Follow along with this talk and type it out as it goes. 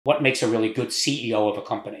what makes a really good CEO of a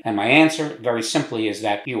company? And my answer, very simply, is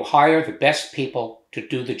that you hire the best people to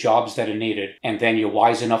do the jobs that are needed, and then you're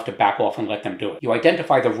wise enough to back off and let them do it. You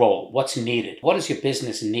identify the role, what's needed. What does your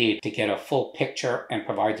business need to get a full picture and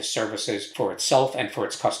provide the services for itself and for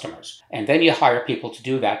its customers? And then you hire people to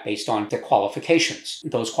do that based on their qualifications.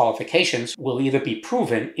 Those qualifications will either be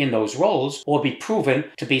proven in those roles or be proven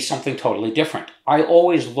to be something totally different. I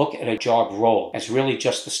always look at a job role as really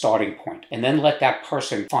just the starting point, and then let that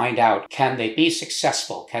person find out, can they be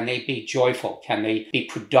successful? Can they be joyful? Can they be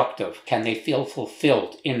productive? Can they feel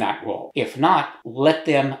fulfilled in that role? If not, let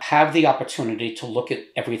them have the opportunity to look at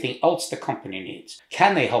everything else the company needs.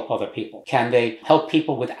 Can they help other people? Can they help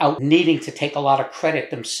people without needing to take a lot of credit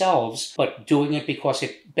themselves, but doing it because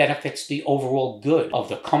it benefits the overall good of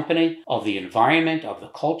the company, of the environment, of the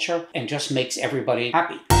culture, and just makes everybody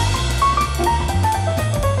happy?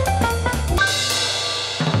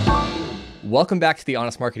 Welcome back to the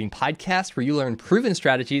Honest Marketing Podcast, where you learn proven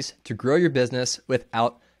strategies to grow your business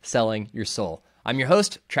without selling your soul. I'm your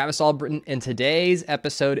host, Travis Albritton, and today's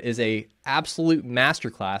episode is a absolute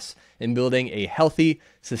masterclass in building a healthy,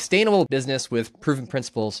 sustainable business with proven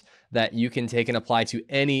principles that you can take and apply to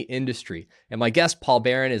any industry. And my guest, Paul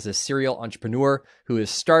Barron, is a serial entrepreneur who has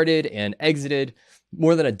started and exited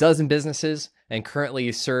more than a dozen businesses and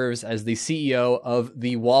currently serves as the CEO of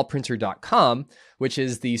thewallprinter.com, which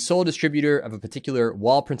is the sole distributor of a particular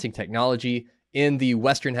wall printing technology in the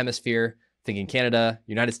Western Hemisphere, thinking Canada,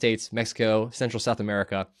 United States, Mexico, Central South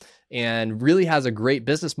America, and really has a great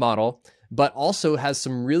business model, but also has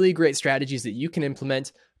some really great strategies that you can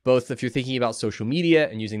implement, both if you're thinking about social media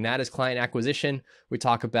and using that as client acquisition. We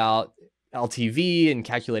talk about LTV and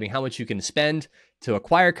calculating how much you can spend to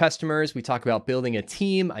acquire customers. We talk about building a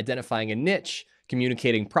team, identifying a niche,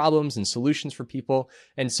 communicating problems and solutions for people.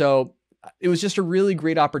 And so it was just a really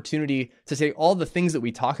great opportunity to take all the things that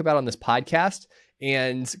we talk about on this podcast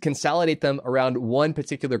and consolidate them around one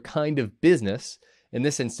particular kind of business. In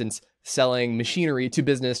this instance, selling machinery to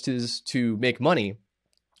businesses to make money.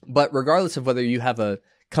 But regardless of whether you have a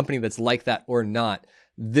company that's like that or not,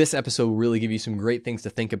 this episode will really give you some great things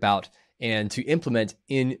to think about and to implement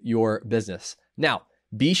in your business. Now,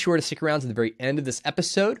 be sure to stick around to the very end of this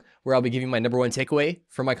episode, where I'll be giving my number one takeaway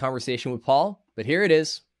from my conversation with Paul. But here it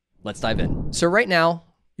is. Let's dive in. So right now,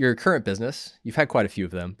 your current business, you've had quite a few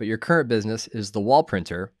of them, but your current business is the wall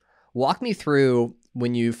printer. Walk me through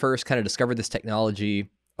when you first kind of discovered this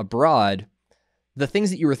technology abroad, the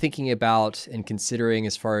things that you were thinking about and considering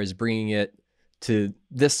as far as bringing it to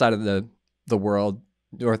this side of the world,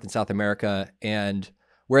 North and South America, and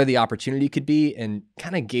where the opportunity could be, and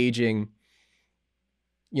kind of gauging,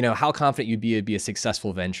 how confident you'd be it'd be a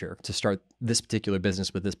successful venture to start this particular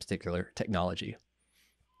business with this particular technology.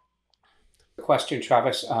 Question,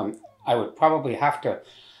 Travis. I would probably have to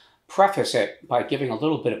preface it by giving a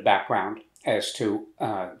little bit of background as to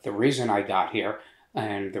the reason I got here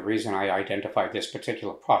and the reason I identified this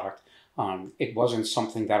particular product. It wasn't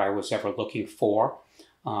something that I was ever looking for.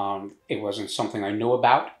 It wasn't something I knew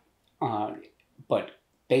about. But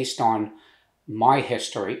based on my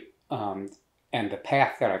history and the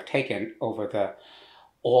path that I've taken over the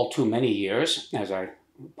all too many years, as I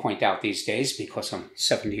point out these days because I'm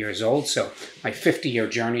 70 years old, so my 50-year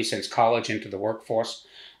journey since college into the workforce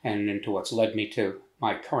and into what's led me to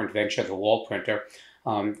my current venture, the wall printer,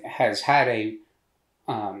 has had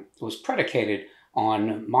was predicated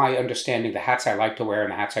on my understanding the hats I like to wear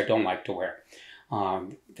and the hats I don't like to wear.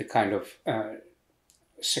 The kind of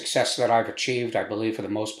success that I've achieved, I believe for the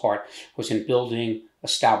most part, was in building,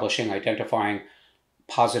 establishing, identifying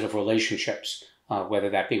positive relationships, whether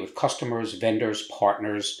that be with customers, vendors,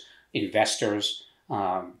 partners, investors,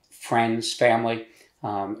 friends, family,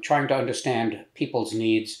 trying to understand people's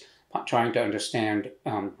needs, trying to understand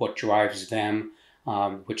what drives them,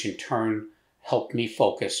 which in turn helped me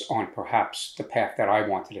focus on perhaps the path that I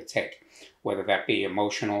wanted to take, whether that be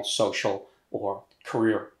emotional, social, or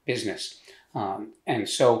career business. And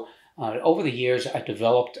so over the years, I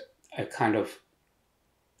developed a kind of,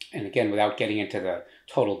 and again, without getting into the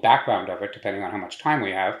total background of it, depending on how much time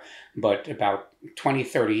we have, but about 20,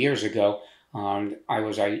 30 years ago, I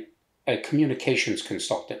was a communications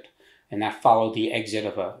consultant. And that followed the exit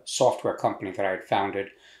of a software company that I had founded,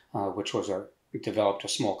 which was developed a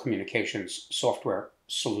small communications software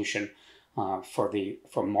solution for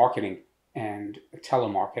marketing and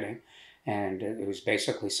telemarketing. And it was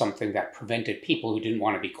basically something that prevented people who didn't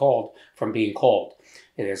want to be called from being called.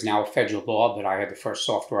 It is now a federal law, but I had the first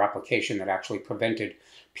software application that actually prevented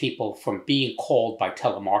people from being called by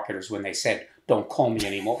telemarketers when they said, "Don't call me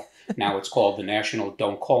anymore." Now it's called the National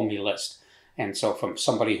Don't Call Me List. And so from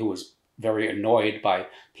somebody who was very annoyed by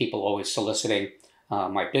people always soliciting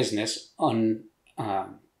my business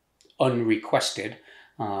unrequested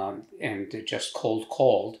and just cold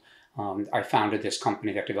called. I founded this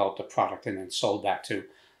company that developed a product and then sold that to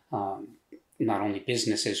not only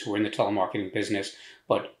businesses who were in the telemarketing business,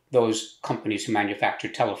 but those companies who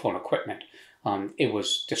manufactured telephone equipment. It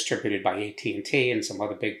was distributed by AT&T and some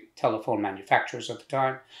other big telephone manufacturers at the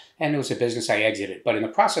time, and it was a business I exited. But in the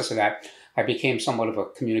process of that, I became somewhat of a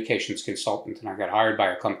communications consultant, and I got hired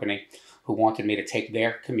by a company who wanted me to take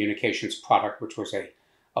their communications product, which was a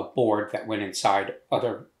board that went inside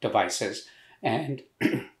other devices, and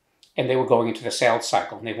and they were going into the sales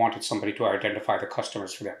cycle, and they wanted somebody to identify the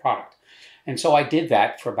customers for their product. And so I did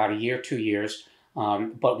that for about a year, 2 years.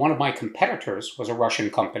 But one of my competitors was a Russian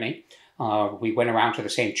company. We went around to the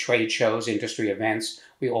same trade shows, industry events.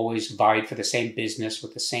 We always vied for the same business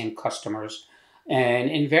with the same customers. And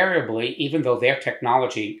invariably, even though their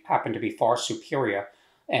technology happened to be far superior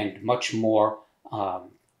and much more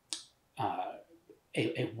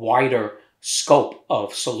a wider scope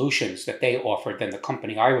of solutions that they offered than the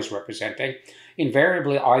company I was representing,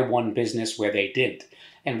 invariably I won business where they didn't.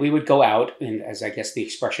 And we would go out, and as I guess the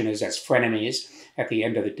expression is, as frenemies. At the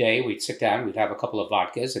end of the day, we'd sit down, we'd have a couple of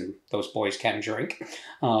vodkas, and those boys can drink.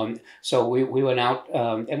 So we went out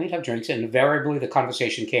and we'd have drinks, and invariably the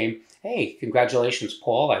conversation came, "Hey, congratulations,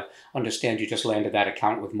 Paul. I understand you just landed that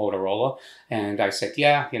account with Motorola." And I said,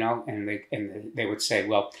 "Yeah, and they would say,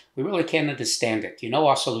 "Well, we really can't understand it.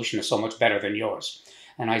 Our solution is so much better than yours."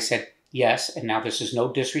 And I said, "Yes, and now this is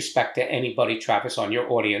no disrespect to anybody, Travis, on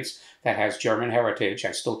your audience that has German heritage.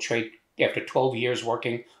 I still trade, after 12 years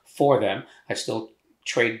working for them, I still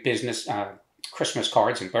trade business Christmas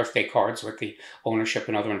cards and birthday cards with the ownership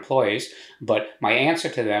and other employees. But my answer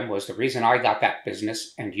to them was, the reason I got that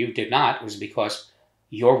business and you did not was because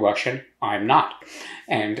you're Russian, I'm not."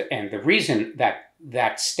 And the reason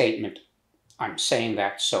that statement, I'm saying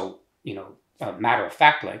that so,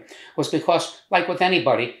 matter-of-factly, was because, like with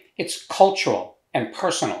anybody, it's cultural and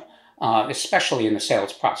personal. Especially in the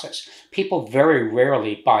sales process. People very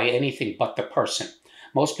rarely buy anything but the person.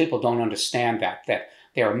 Most people don't understand that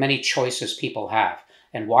there are many choices people have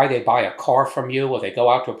and why they buy a car from you or they go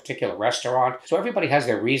out to a particular restaurant. So everybody has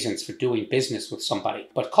their reasons for doing business with somebody.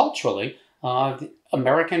 But culturally,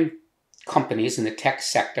 American companies in the tech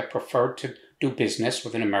sector preferred to do business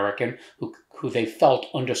with an American who they felt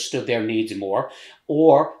understood their needs more,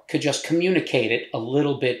 or could just communicate it a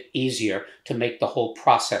little bit easier to make the whole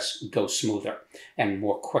process go smoother and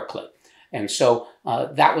more quickly. And so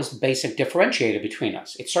that was the basic differentiator between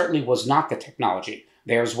us. It certainly was not the technology.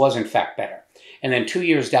 Theirs was, in fact, better. And then 2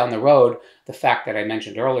 years down the road, the fact that I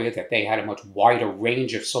mentioned earlier that they had a much wider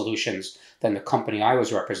range of solutions than the company I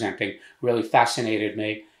was representing really fascinated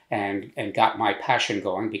me and got my passion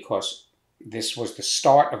going, because this was the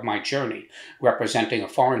start of my journey representing a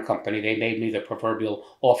foreign company. They made me the proverbial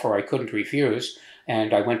offer I couldn't refuse,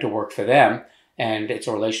 and I went to work for them. And it's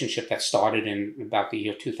a relationship that started in about the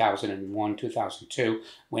year 2001, 2002,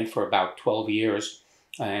 went for about 12 years.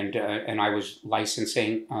 And I was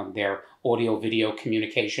licensing their audio, video,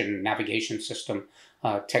 communication, navigation system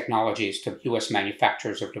technologies to U.S.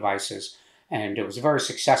 manufacturers of devices. And it was a very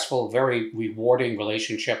successful, very rewarding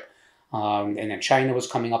relationship. And then China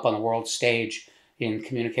was coming up on the world stage in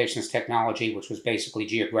communications technology, which was basically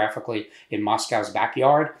geographically in Moscow's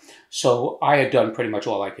backyard. So I had done pretty much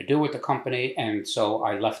all I could do with the company, and so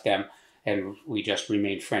I left them, and we just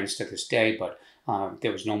remained friends to this day, but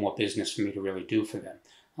there was no more business for me to really do for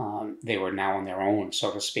them. They were now on their own,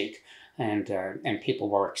 so to speak, and people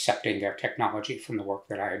were accepting their technology from the work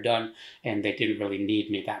that I had done, and they didn't really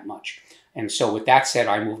need me that much. And so with that said,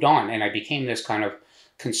 I moved on, and I became this kind of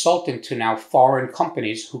consultant to now foreign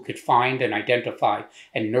companies who could find and identify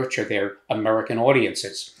and nurture their American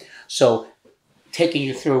audiences. So taking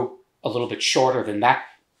you through a little bit shorter than that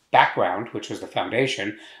background, which was the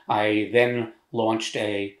foundation, I then launched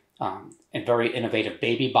a very innovative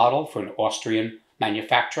baby bottle for an Austrian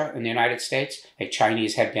manufacturer in the United States, a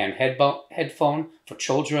Chinese headband headphone for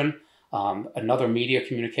children, another media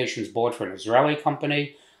communications board for an Israeli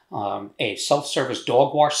company, a self-service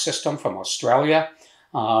dog wash system from Australia,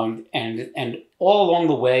 and all along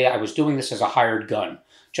the way, I was doing this as a hired gun.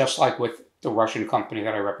 Just like with the Russian company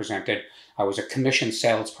that I represented, I was a commission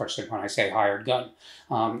salesperson when I say hired gun.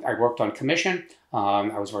 I worked on commission.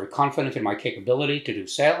 I was very confident in my capability to do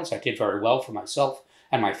sales. I did very well for myself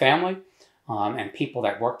and my family, and people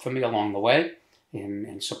that worked for me along the way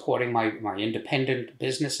in supporting my independent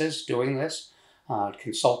businesses doing this,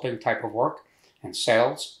 consulting type of work, and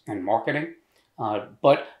sales and marketing.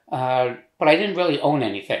 But I didn't really own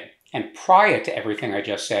anything. And prior to everything I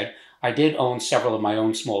just said, I did own several of my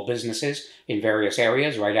own small businesses in various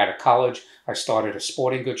areas. Right out of college, I started a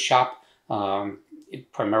sporting goods shop,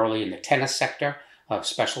 primarily in the tennis sector, a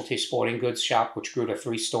specialty sporting goods shop, which grew to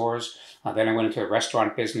 3 stores. Then I went into the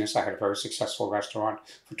restaurant business. I had a very successful restaurant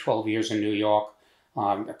for 12 years in New York.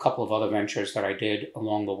 A couple of other ventures that I did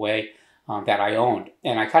along the way that I owned.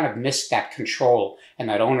 And I kind of missed that control and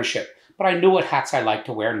that ownership. But I knew what hats I liked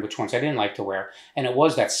to wear and which ones I didn't like to wear. And it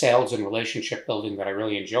was that sales and relationship building that I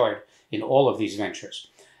really enjoyed in all of these ventures.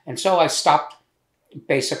 And so I stopped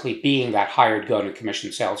basically being that hired gun and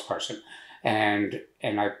commission salesperson.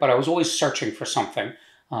 But I was always searching for something,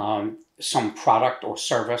 some product or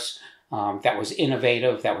service that was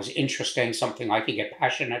innovative, that was interesting, something I could get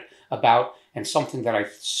passionate about, and something that I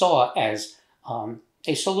saw as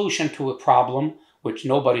a solution to a problem, which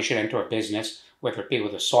nobody should enter a business, whether it be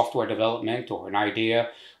with a software development or an idea,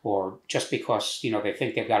 or just because they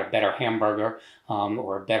think they've got a better hamburger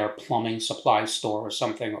or a better plumbing supply store or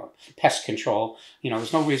something, or pest control.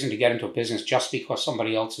 There's no reason to get into a business just because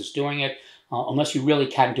somebody else is doing it, unless you really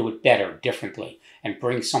can do it better, differently, and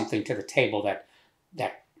bring something to the table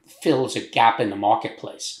that fills a gap in the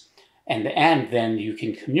marketplace. And then you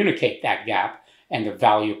can communicate that gap and the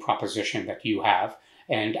value proposition that you have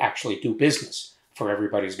and actually do business for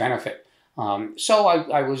everybody's benefit. So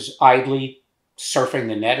I was idly surfing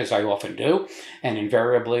the net, as I often do, and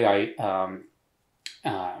invariably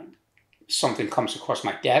something comes across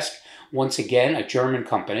my desk. Once again, a German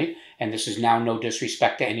company, and this is now no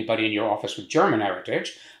disrespect to anybody in your office with German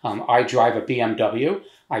heritage. I drive a BMW.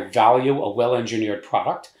 I value a well-engineered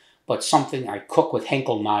product, but something I cook with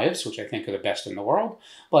Henkel knives, which I think are the best in the world.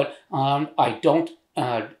 But I don't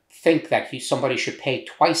think that somebody should pay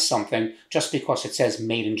twice something just because it says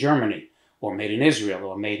made in Germany, or made in Israel,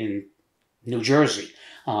 or made in New Jersey.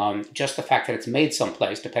 Just the fact that it's made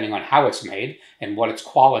someplace, depending on how it's made and what its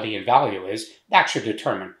quality and value is, that should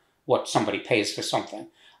determine what somebody pays for something.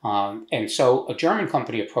 And so a German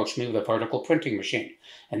company approached me with a vertical printing machine,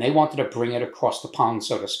 and they wanted to bring it across the pond,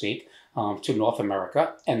 so to speak, to North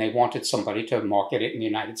America, and they wanted somebody to market it in the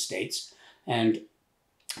United States. And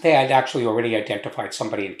they had actually already identified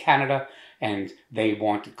somebody in Canada, and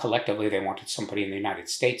collectively they wanted somebody in the United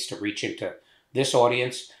States to reach into this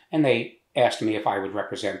audience, and they asked me if I would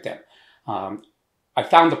represent them. I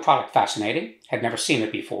found the product fascinating, had never seen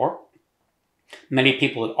it before. Many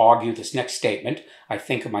people would argue this next statement. I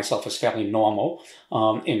think of myself as fairly normal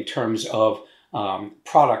in terms of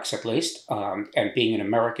products, at least, and being an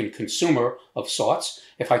American consumer of sorts.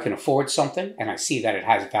 If I can afford something and I see that it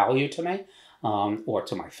has value to me or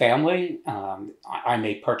to my family, I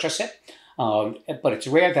may purchase it. But it's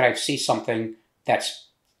rare that I see something that's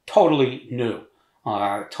totally new,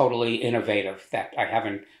 totally innovative, that I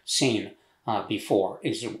haven't seen before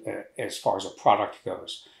as far as a product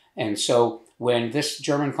goes. And so when this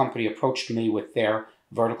German company approached me with their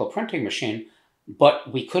vertical printing machine,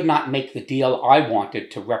 but we could not make the deal I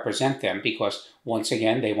wanted to represent them because, once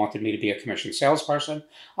again, they wanted me to be a commission salesperson.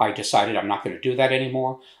 I decided I'm not going to do that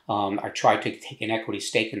anymore. I tried to take an equity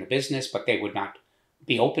stake in the business, but they would not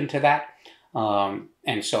be open to that.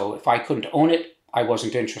 And so if I couldn't own it, I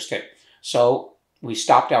wasn't interested. So we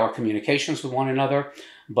stopped our communications with one another.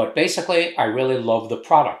 But basically, I really loved the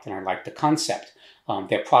product and I liked the concept.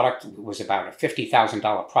 Their product was about a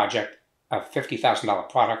 $50,000 project, a $50,000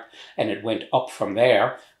 product, and it went up from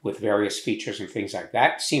there with various features and things like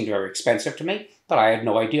that. It seemed very expensive to me, but I had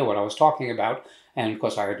no idea what I was talking about, and of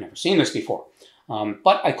course I had never seen this before.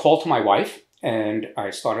 But I called to my wife, and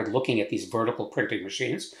I started looking at these vertical printing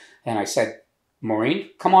machines, and I said,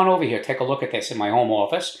 Maureen, come on over here, take a look at this in my home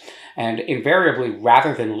office. And invariably,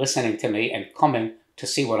 rather than listening to me and coming to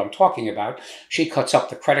see what I'm talking about, she cuts up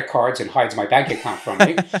the credit cards and hides my bank account from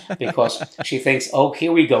me because she thinks, oh,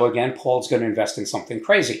 here we go again. Paul's going to invest in something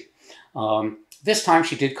crazy. This time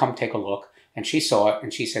she did come take a look, and she saw it,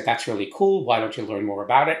 and she said, that's really cool. Why don't you learn more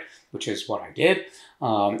about it? Which is what I did.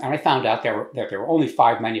 And I found out that there were only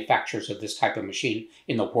 5 manufacturers of this type of machine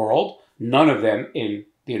in the world, none of them in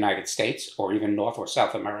the United States or even North or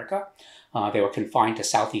South America. They were confined to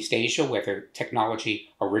Southeast Asia, where the technology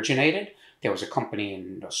originated. There was a company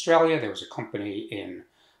in Australia. There was a company in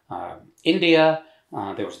India.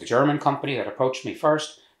 There was the German company that approached me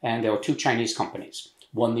first. And there were 2 Chinese companies.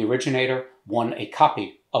 One the originator, one a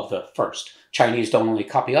copy of the first. Chinese don't only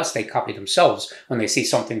copy us, they copy themselves when they see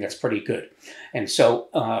something that's pretty good. And so,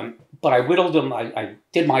 but I whittled them. I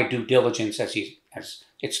did my due diligence, as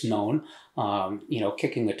it's known,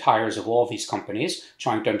 kicking the tires of all these companies,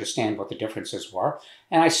 trying to understand what the differences were.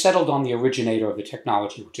 And I settled on the originator of the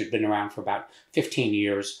technology, which had been around for about 15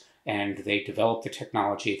 years and they developed the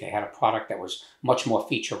technology. They had a product that was much more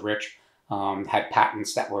feature rich, had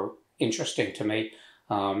patents that were interesting to me,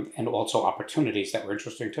 and also opportunities that were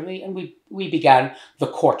interesting to me. And we began the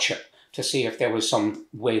courtship to see if there was some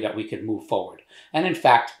way that we could move forward. And in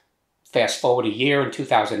fact, fast forward a year in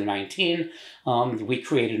 2019, we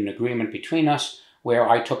created an agreement between us where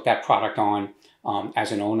I took that product on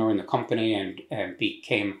as an owner in the company and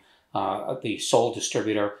became the sole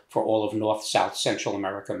distributor for all of North, South, Central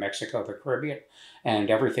America, Mexico, the Caribbean, and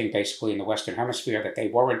everything basically in the Western Hemisphere that they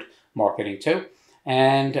weren't marketing to.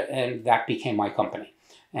 And that became my company.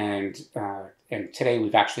 And today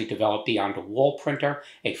we've actually developed beyond a wall printer,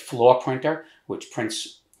 a floor printer, which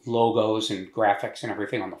prints logos and graphics and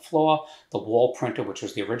everything on the floor. The wall printer, which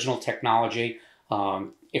was the original technology.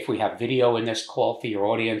 If we have video in this call for your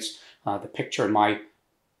audience, the picture in my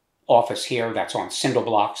office here, that's on cinder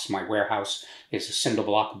blocks. My warehouse is a cinder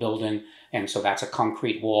block building, and so that's a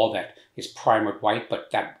concrete wall that is primered white, but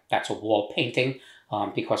that's a wall painting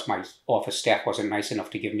because my office staff wasn't nice enough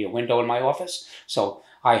to give me a window in my office. So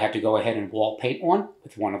I had to go ahead and wall paint one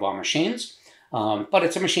with one of our machines. But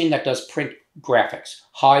it's a machine that does print graphics,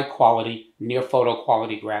 high quality, near photo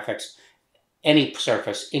quality graphics, any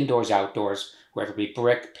surface, indoors, outdoors, whether it be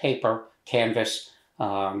brick, paper, canvas,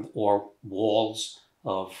 or walls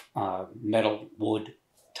of metal, wood,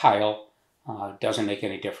 tile, doesn't make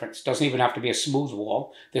any difference. Doesn't even have to be a smooth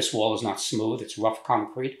wall. This wall is not smooth, it's rough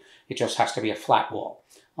concrete. It just has to be a flat wall.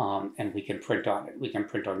 And we can print on it. We can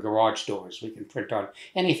print on garage doors. We can print on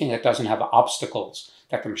anything that doesn't have obstacles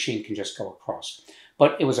that the machine can just go across.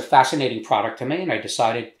 But it was a fascinating product to me, and I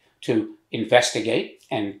decided to investigate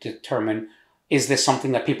and determine, is this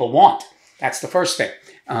something that people want? That's the first thing.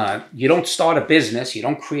 You don't start a business, you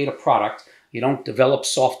don't create a product, you don't develop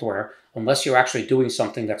software unless you're actually doing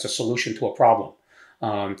something that's a solution to a problem.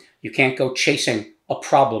 You can't go chasing a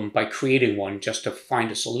problem by creating one just to find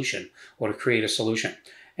a solution or to create a solution.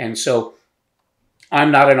 And so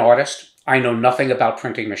I'm not an artist. I know nothing about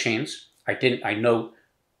printing machines. I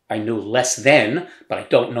knew less then, but I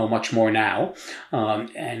don't know much more now.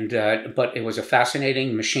 But it was a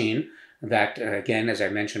fascinating machine that, again, as I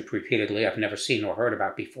mentioned repeatedly, I've never seen or heard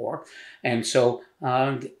about before. And so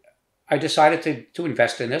I decided to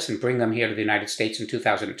invest in this and bring them here to the United States in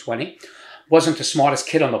 2020. Wasn't the smartest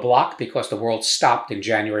kid on the block because the world stopped in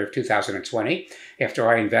January of 2020 after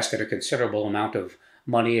I invested a considerable amount of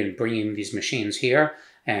money in bringing these machines here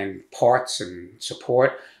and parts and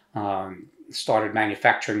support. Started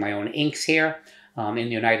manufacturing my own inks here in the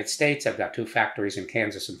United States. I've got 2 factories in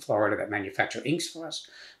Kansas and Florida that manufacture inks for us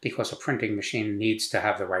because a printing machine needs to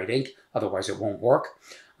have the right ink, otherwise it won't work.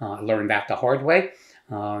 I learned that the hard way.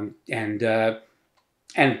 But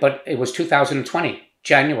it was 2020,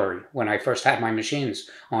 January, when I first had my machines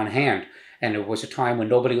on hand. And it was a time when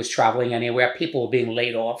nobody was traveling anywhere. People were being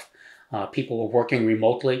laid off. People were working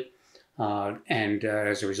remotely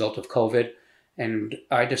as a result of COVID. And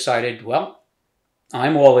I decided, well,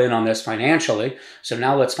 I'm all in on this financially, so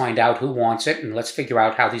now let's find out who wants it and let's figure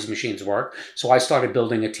out how these machines work. So I started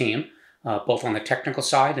building a team, both on the technical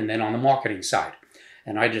side and then on the marketing side.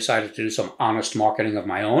 And I decided to do some honest marketing of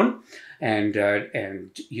my own and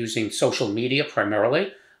using social media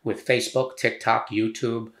primarily with Facebook, TikTok,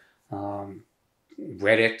 YouTube,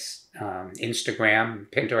 Reddit, Instagram,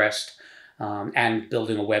 Pinterest, and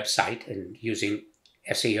building a website and using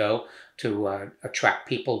SEO to attract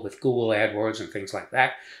people with Google AdWords and things like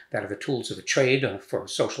that are the tools of the trade for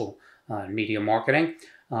social media marketing.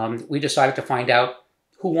 We decided to find out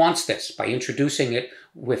who wants this by introducing it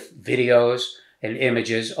with videos and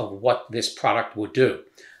images of what this product would do.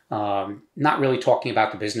 Not really talking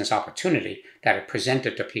about the business opportunity that it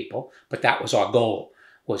presented to people, but that was our goal,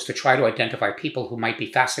 was to try to identify people who might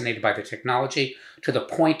be fascinated by the technology to the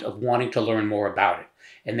point of wanting to learn more about it.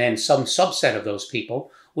 And then some subset of those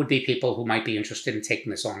people would be people who might be interested in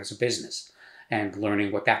taking this on as a business and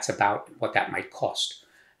learning what that's about, what that might cost.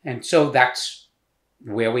 And so that's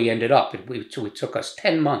where we ended up. It took us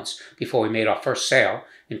 10 months before we made our first sale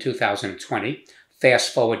in 2020.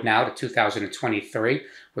 Fast forward now to 2023,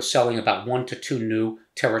 we're selling about 1 to 2 new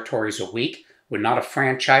territories a week. We're not a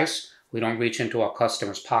franchise. We don't reach into our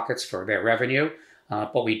customers' pockets for their revenue,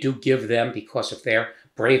 but we do give them, because if they're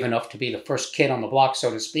brave enough to be the first kid on the block,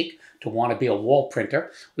 so to speak, to want to be a wall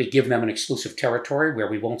printer, we give them an exclusive territory where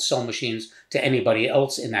we won't sell machines to anybody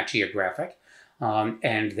else in that geographic.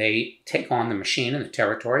 And they take on the machine and the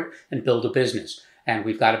territory and build a business. And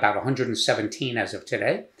we've got about 117 as of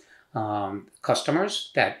today,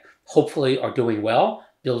 customers that hopefully are doing well,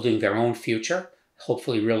 building their own future,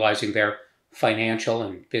 hopefully realizing their financial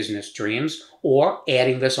and business dreams, or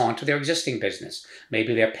adding this onto their existing business.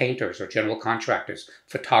 Maybe they're painters or general contractors,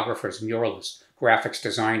 photographers, muralists, graphics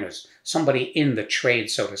designers, somebody in the trade,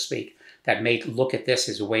 so to speak, that may look at this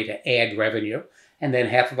as a way to add revenue. And then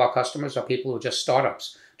half of our customers are people who are just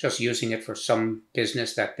startups, just using it for some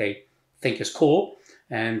business that they think is cool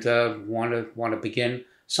and want to begin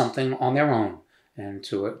something on their own and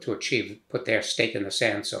to achieve, put their stake in the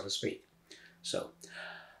sand, so to speak. So,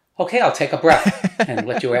 okay, I'll take a breath and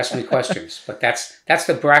let you ask me questions. But that's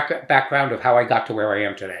the background of how I got to where I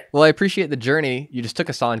am today. Well, I appreciate the journey you just took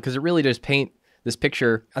us on, because it really does paint this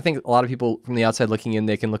picture. I think a lot of people from the outside looking in,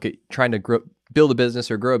 they can look at trying to build a business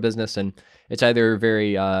or grow a business, and it's either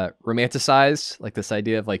very romanticized, like this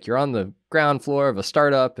idea of like you're on the ground floor of a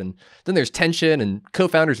startup, and then there's tension and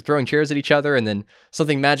co-founders are throwing chairs at each other, and then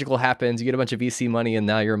something magical happens, you get a bunch of VC money, and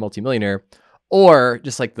now you're a multimillionaire. Or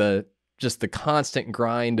just like the constant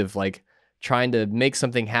grind of like trying to make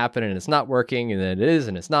something happen and it's not working, and then it is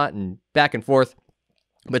and it's not, and back and forth.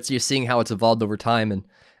 But you're seeing how it's evolved over time,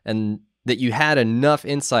 and that you had enough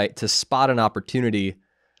insight to spot an opportunity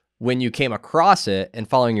when you came across it and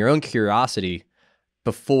following your own curiosity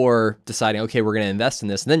before deciding, okay, we're going to invest in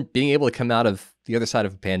this. And then being able to come out of the other side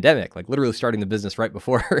of a pandemic, like literally starting the business right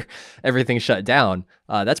before everything shut down.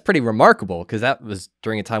 That's pretty remarkable, because that was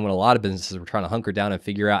during a time when a lot of businesses were trying to hunker down and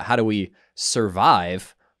figure out how do we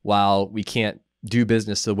survive while we can't do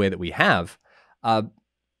business the way that we have.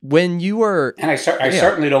 When you were, and I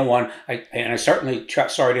certainly don't want,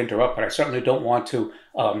 sorry to interrupt, but I certainly don't want to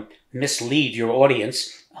mislead your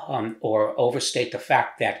audience or overstate the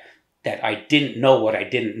fact that I didn't know what I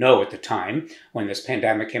didn't know at the time when this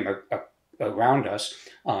pandemic came around us.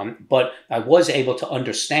 But I was able to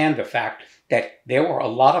understand the fact that there were a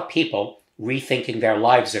lot of people rethinking their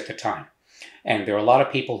lives at the time. And there are a lot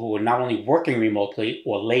of people who were not only working remotely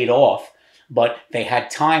or laid off, but they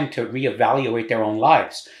had time to reevaluate their own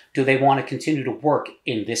lives. Do they want to continue to work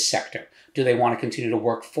in this sector? Do they want to continue to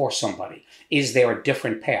work for somebody? Is there a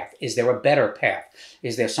different path? Is there a better path?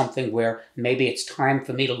 Is there something where maybe it's time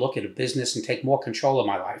for me to look at a business and take more control of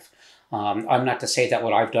my life? I'm not to say that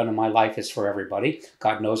what I've done in my life is for everybody.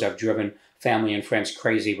 God knows I've driven family and friends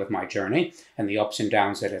crazy with my journey and the ups and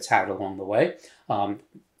downs that it's had along the way. On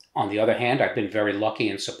the other hand, I've been very lucky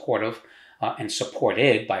and supportive and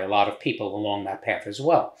supported by a lot of people along that path as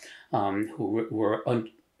well, who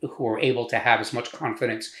were able to have as much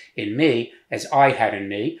confidence in me as I had in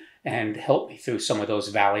me and help me through some of those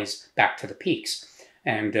valleys back to the peaks.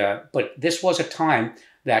 And but this was a time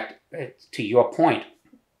that, to your point,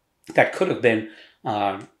 that could have been,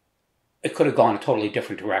 it could have gone a totally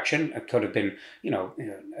different direction. It could have been,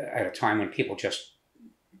 at a time when people just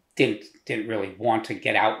didn't really want to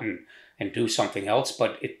get out and do something else,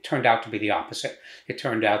 but it turned out to be the opposite. It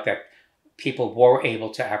turned out that people were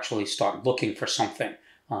able to actually start looking for something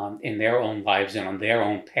in their own lives and on their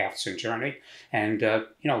own paths and journey. And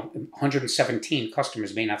 117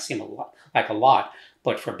 customers may not seem like a lot,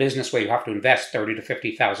 but for a business where you have to invest $30,000 to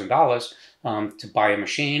 $50,000 to buy a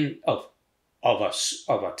machine of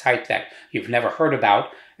a type that you've never heard about,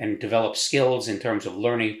 and develop skills in terms of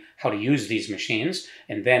learning how to use these machines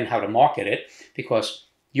and then how to market it, because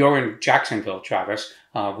you're in Jacksonville, Travis.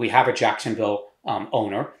 We have a Jacksonville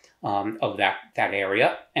owner of that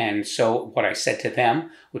area. And so what I said to them,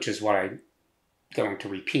 which is what I'm going to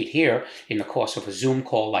repeat here in the course of a Zoom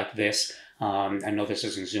call like this, I know this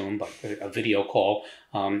isn't Zoom, but a video call,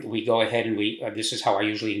 we go ahead and this is how I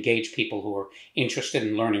usually engage people who are interested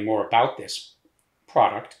in learning more about this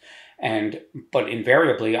product. But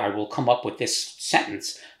invariably, I will come up with this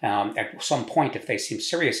sentence at some point if they seem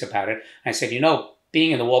serious about it. I said,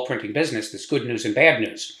 being in the wall printing business, there's good news and bad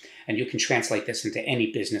news. And you can translate this into any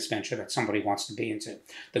business venture that somebody wants to be into.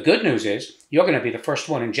 The good news is you're going to be the first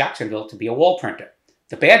one in Jacksonville to be a wall printer.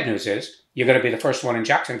 The bad news is you're going to be the first one in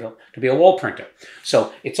Jacksonville to be a wall printer.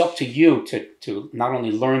 So it's up to you to not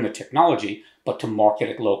only learn the technology, but to market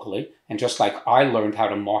it locally. And just like I learned how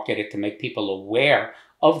to market it to make people aware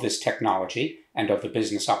of this technology and of the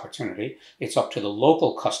business opportunity, it's up to the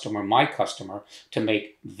local customer, my customer, to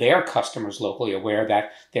make their customers locally aware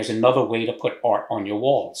that there's another way to put art on your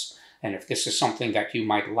walls. And if this is something that you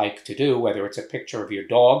might like to do, whether it's a picture of your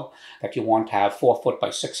dog that you want to have 4 foot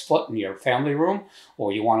by 6 foot in your family room,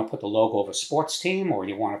 or you want to put the logo of a sports team, or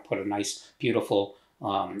you want to put a nice, beautiful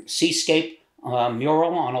seascape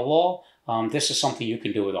mural on a wall, this is something you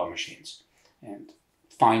can do with our machines and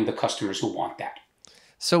find the customers who want that.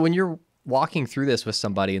 So when you're walking through this with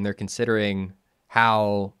somebody and they're considering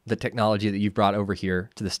how the technology that you've brought over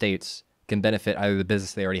here to the States can benefit either the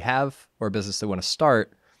business they already have or a business they want to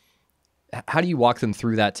start, How do you walk them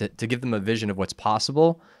through that to give them a vision of what's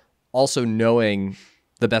possible, also knowing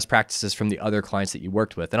the best practices from the other clients that you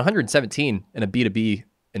worked with? And 117 in a B2B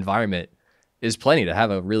environment is plenty to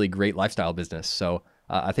have a really great lifestyle business. So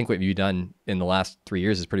I think what you've done in the last 3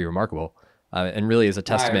 years is pretty remarkable, and really is a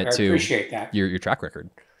testament I to appreciate that. your track record.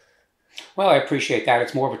 Well, I appreciate that.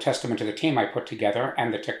 It's more of a testament to the team I put together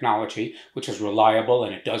and the technology, which is reliable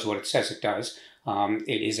and it does what it says it does.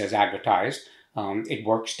 It is as advertised. It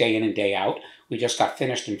works day in and day out. We just got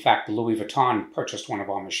finished. In fact, Louis Vuitton purchased one of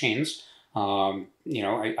our machines. I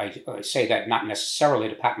say that not necessarily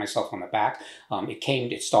to pat myself on the back.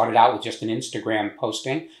 It started out with just an Instagram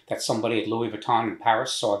posting that somebody at Louis Vuitton in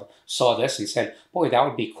Paris saw this and said, boy, that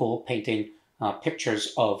would be cool, painting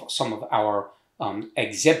pictures of some of our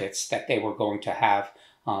exhibits that they were going to have.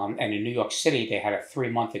 And in New York City, they had a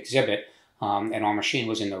 3-month exhibit. And our machine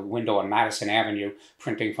was in the window on Madison Avenue,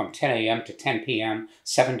 printing from 10 a.m. to 10 p.m.,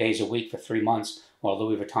 7 days a week for 3 months, while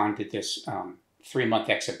Louis Vuitton did this 3-month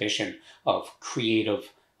exhibition of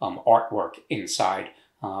creative artwork inside.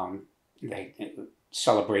 They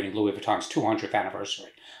celebrating Louis Vuitton's 200th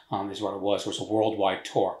anniversary is what it was. It was a worldwide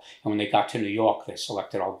tour. And when they got to New York, they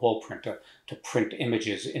selected our wall printer to print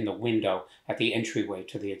images in the window at the entryway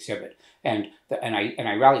to the exhibit. And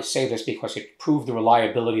I rarely say this because it proved the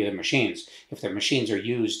reliability of the machines. If the machines are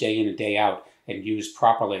used day in and day out and used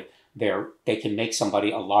properly, they can make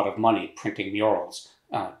somebody a lot of money printing murals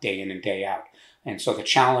day in and day out. And so the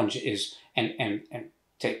challenge is, and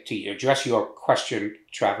to address your question,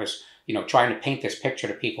 Travis, trying to paint this picture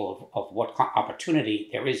to people of what opportunity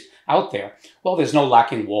there is out there. Well, there's no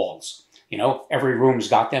lacking walls. Every room's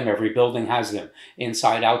got them. Every building has them,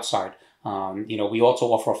 inside, outside. We also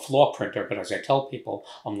offer a floor printer, but as I tell people,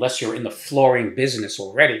 unless you're in the flooring business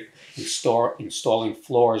already, installing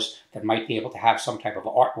floors that might be able to have some type of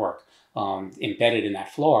artwork embedded in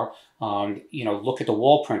that floor, look at the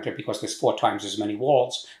wall printer, because there's 4 times as many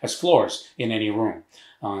walls as floors in any room.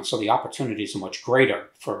 So the opportunities are much greater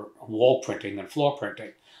for wall printing than floor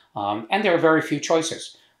printing. And there are very few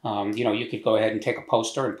choices. You could go ahead and take a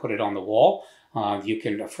poster and put it on the wall. You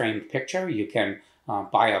can frame a picture. You can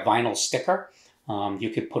buy a vinyl sticker.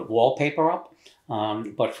 You could put wallpaper up.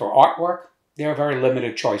 But for artwork, there are very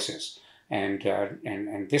limited choices. And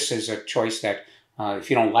this is a choice that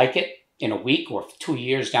if you don't like it in a week or 2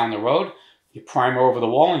 years down the road, you primer over the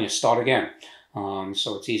wall and you start again.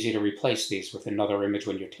 So it's easy to replace these with another image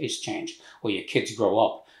when your tastes change or your kids grow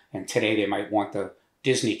up. And today they might want the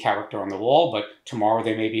Disney character on the wall, but tomorrow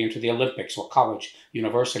they may be into the Olympics or college,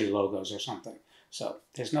 university logos or something. So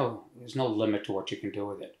there's no limit to what you can do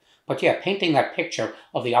with it. But yeah, painting that picture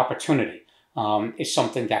of the opportunity is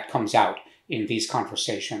something that comes out in these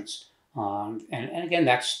conversations. And again,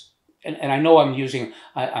 and I know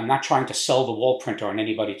I'm not trying to sell the wall printer on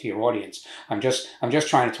anybody to your audience. I'm just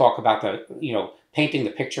trying to talk about painting the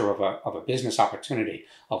picture of a business opportunity,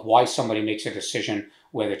 of why somebody makes a decision,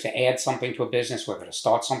 whether to add something to a business, whether to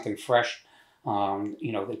start something fresh.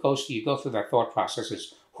 You go through that thought process: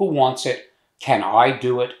 is who wants it? Can I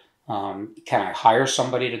do it? Can I hire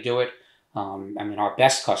somebody to do it? Our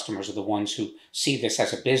best customers are the ones who see this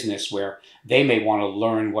as a business where they may want to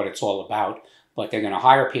learn what it's all about, but they're going to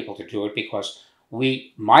hire people to do it because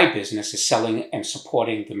my business is selling and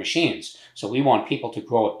supporting the machines. So we want people to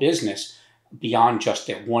grow a business beyond just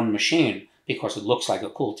their one machine because it looks like a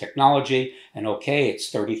cool technology. And okay,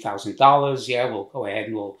 it's $30,000. Yeah, we'll go ahead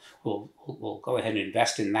and we'll go ahead and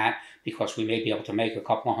invest in that because we may be able to make a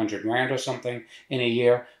couple of $100,000 or something in a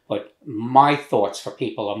year. But my thoughts for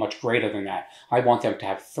people are much greater than that. I want them to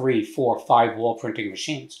have 3, 4, 5 wall printing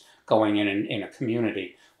machines going in a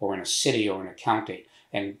community or in a city or in a county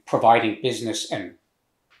and providing business and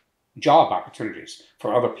job opportunities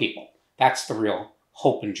for other people. That's the real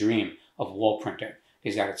hope and dream of wall printing,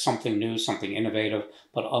 is that it's something new, something innovative,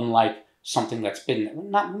 but unlike something that's been,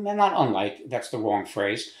 not unlike, that's the wrong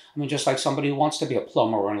phrase. Just like somebody who wants to be a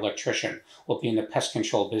plumber or an electrician or be in the pest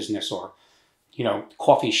control business or,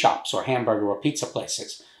 coffee shops or hamburger or pizza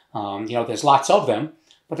places. There's lots of them,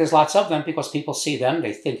 but there's lots of them because people see them,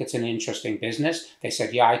 they think it's an interesting business. They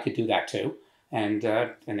said, yeah, I could do that too. And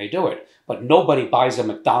they do it. But nobody buys a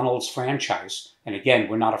McDonald's franchise. And again,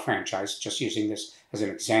 we're not a franchise, just using this as an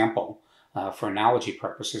example for analogy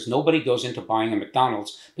purposes. Nobody goes into buying a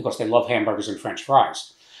McDonald's because they love hamburgers and French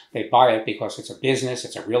fries. They buy it because it's a business,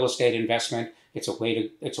 it's a real estate investment, it's a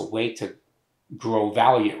way to grow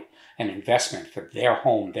value and investment for their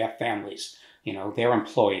home, their families, their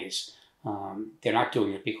employees. They're not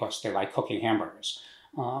doing it because they like cooking hamburgers.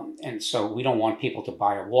 And so we don't want people to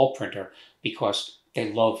buy a wall printer because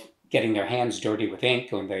they love getting their hands dirty with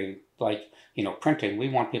ink and they like, printing, we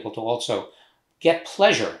want people to also get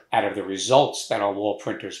pleasure out of the results that our wall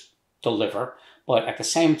printers deliver, but at the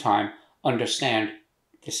same time, understand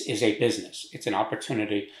this is a business. It's an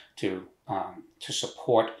opportunity to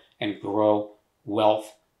support and grow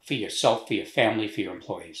wealth for yourself, for your family, for your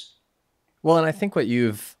employees. Well, and I think what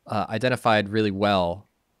you've identified really well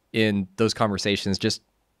in those conversations, just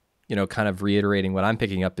kind of reiterating what I'm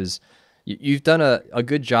picking up, is you've done a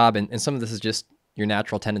good job, and some of this is just your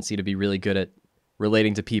natural tendency to be really good at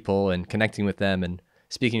relating to people and connecting with them and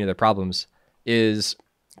speaking to their problems, is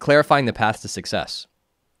clarifying the path to success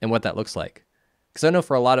and what that looks like. Because I know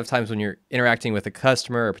for a lot of times when you're interacting with a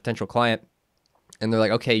customer or potential client, and they're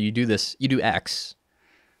like, okay, you do this, you do X,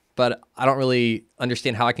 but I don't really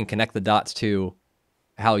understand how I can connect the dots to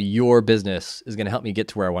how your business is going to help me get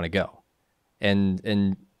to where I want to go.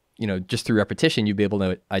 And just through repetition, you'd be able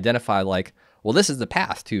to identify like, well, this is the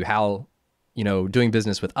path to how, doing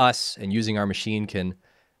business with us and using our machine can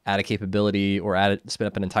add a capability or spin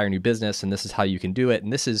up an entire new business. And this is how you can do it.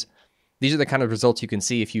 And these are the kind of results you can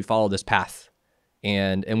see if you follow this path.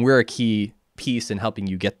 And we're a key piece in helping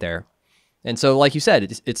you get there. And so, like you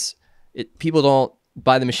said, people don't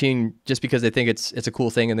buy the machine just because they think it's a cool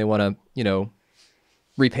thing and they want to,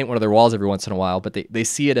 repaint one of their walls every once in a while, but they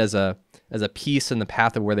see it as a piece in the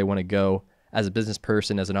path of where they want to go as a business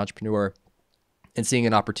person, as an entrepreneur, and seeing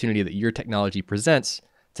an opportunity that your technology presents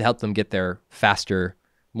to help them get there faster,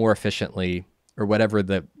 more efficiently, or whatever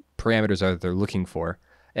the parameters are that they're looking for.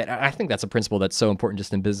 And I think that's a principle that's so important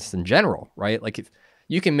just in business in general, right? Like if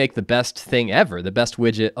you can make the best thing ever, the best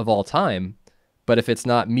widget of all time, but if it's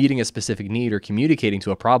not meeting a specific need or communicating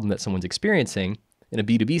to a problem that someone's experiencing in a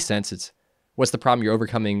B2B sense, it's what's the problem you're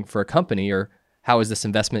overcoming for a company, or how is this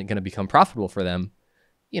investment going to become profitable for them?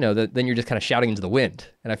 Then you're just kind of shouting into the wind.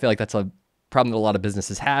 And I feel like that's a problem that a lot of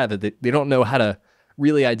businesses have, that they don't know how to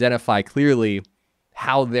really identify clearly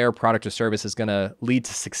how their product or service is going to lead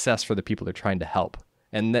to success for the people they're trying to help.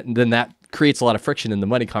 And then that creates a lot of friction in the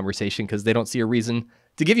money conversation because they don't see a reason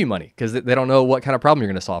to give you money because they don't know what kind of problem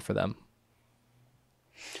you're going to solve for them.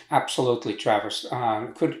 Absolutely, Travis.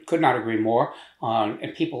 Could not agree more.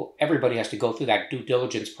 And everybody has to go through that due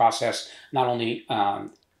diligence process, not only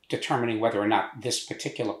determining whether or not this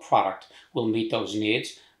particular product will meet those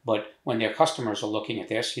needs, but when their customers are looking at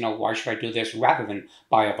this, why should I do this rather than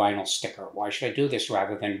buy a vinyl sticker? Why should I do this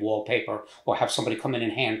rather than wallpaper or have somebody come in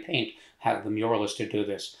and hand paint, have the muralist to do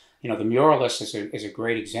this? The muralist is a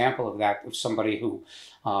great example of that, of somebody who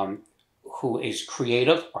is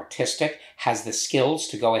creative, artistic, has the skills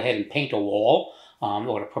to go ahead and paint a wall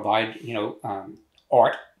or to provide,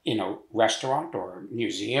 art in a restaurant or a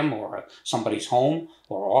museum or somebody's home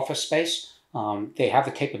or office space. They have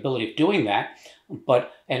the capability of doing that.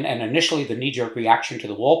 But initially the knee-jerk reaction to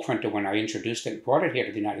the wall printer when I introduced it and brought it here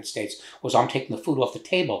to the United States was I'm taking the food off the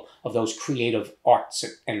table of those creative arts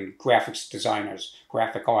and graphics designers,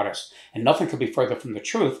 graphic artists. And nothing could be further from the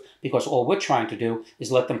truth, because all we're trying to do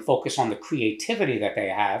is let them focus on the creativity that they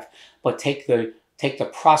have, but take the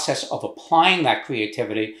process of applying that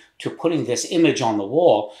creativity to putting this image on the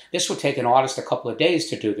wall. This would take an artist a couple of days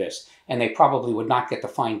to do this, and they probably would not get the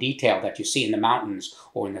fine detail that you see in the mountains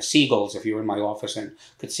or in the seagulls. If you were in my office and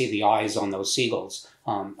could see the eyes on those seagulls,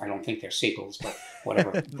 I don't think they're seagulls, but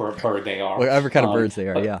whatever bird they are. Whatever kind of birds they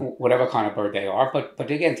are, yeah. Whatever kind of bird they are.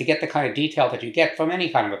 But again, to get the kind of detail that you get from any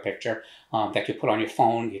kind of a picture that you put on your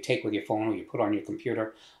phone, you take with your phone, or you put on your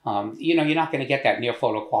computer, you're not going to get that near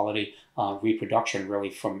photo quality reproduction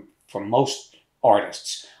really from most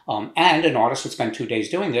artists. And an artist would spend 2 days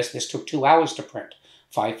doing this. This took 2 hours to print.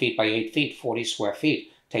 5 feet by 8 feet, 40 square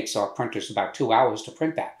feet. Takes our printers about 2 hours to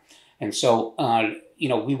print that. And so,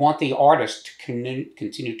 we want the artist to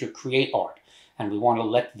continue to create art. And we want to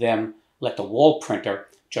let the wall printer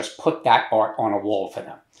just put that art on a wall for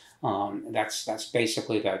them. That's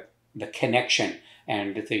basically the connection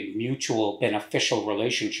and the mutual beneficial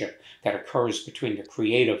relationship that occurs between the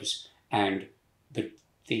creatives and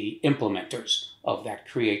the implementers of that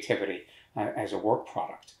creativity as a work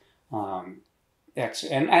product.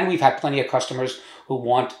 And we've had plenty of customers who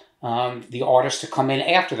want the artist to come in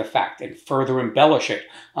after the fact and further embellish it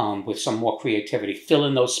with some more creativity, fill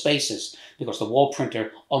in those spaces, because the wall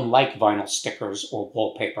printer, unlike vinyl stickers or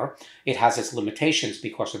wallpaper, it has its limitations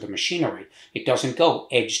because of the machinery. It doesn't go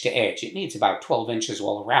edge to edge. It needs about 12 inches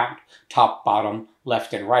all around, top, bottom,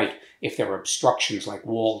 left, and right, if there are obstructions like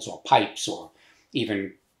walls or pipes or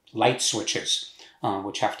even light switches,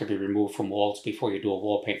 which have to be removed from walls before you do a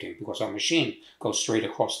wall painting, because our machine goes straight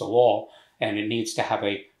across the wall and it needs to have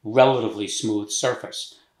a relatively smooth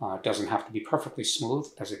surface. It doesn't have to be perfectly smooth.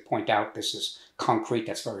 As I point out, this is concrete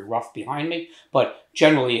that's very rough behind me, but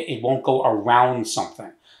generally it won't go around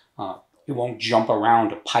something. It won't jump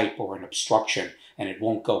around a pipe or an obstruction, and it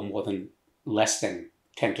won't go less than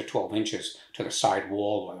 10 to 12 inches to the side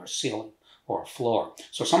wall or a ceiling or a floor.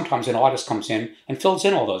 So sometimes an artist comes in and fills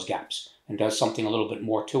in all those gaps and does something a little bit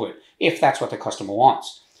more to it, if that's what the customer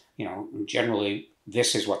wants. Generally,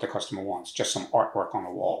 this is what the customer wants, just some artwork on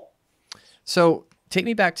a wall. So take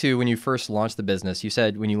me back to when you first launched the business. You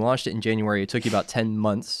said when you launched it in January, it took you about 10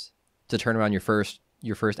 months to turn around your first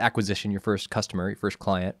acquisition, your first customer, your first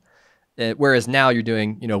client. Whereas now you're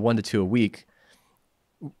doing, 1 to 2 a week.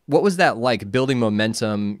 What was that like, building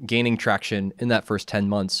momentum, gaining traction in that first 10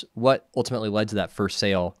 months? What ultimately led to that first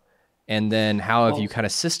sale? And then how have you kind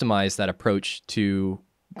of systemized that approach to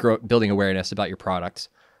building awareness about your products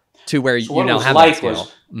to where you now have that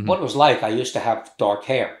scale? What it was like, I used to have dark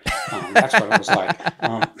hair. That's what it was like.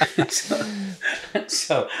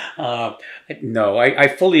 No, I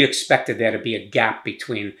fully expected there to be a gap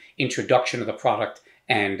between introduction of the product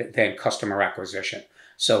and then customer acquisition.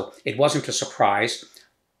 So it wasn't a surprise.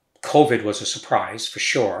 COVID was a surprise for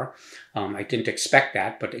sure. I didn't expect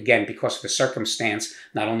that, but again, because of the circumstance,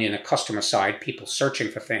 not only on the customer side, people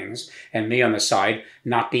searching for things, and me on the side,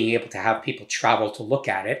 not being able to have people travel to look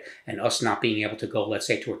at it, and us not being able to go, let's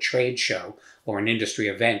say, to a trade show or an industry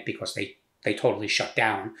event because they totally shut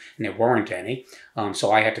down and there weren't any.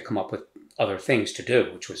 So I had to come up with other things to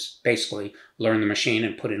do, which was basically learn the machine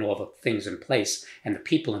and put in all the things in place and the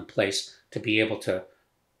people in place to be able to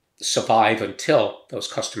survive until those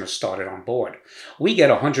customers started on board. We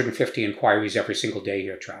get 150 inquiries every single day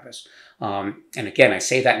here, Travis. And again, I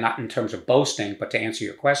say that not in terms of boasting, but to answer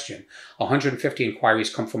your question, 150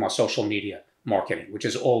 inquiries come from our social media marketing, which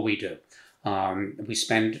is all we do. We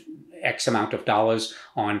spend X amount of dollars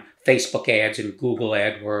on Facebook ads and Google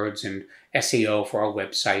AdWords and SEO for our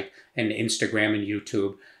website and Instagram and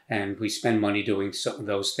YouTube. And we spend money doing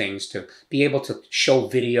those things to be able to show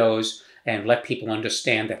videos and let people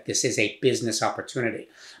understand that this is a business opportunity.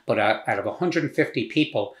 But out of 150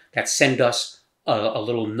 people that send us a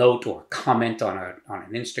little note or comment on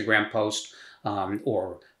an Instagram post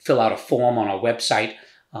or fill out a form on our website,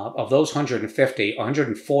 of those 150,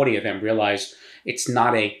 140 of them realize it's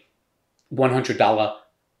not a $100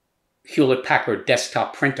 Hewlett-Packard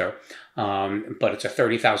desktop printer, but it's a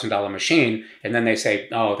 $30,000 machine. And then they say,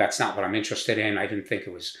 oh, that's not what I'm interested in. I didn't think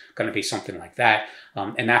it was going to be something like that.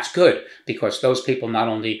 And that's good, because those people not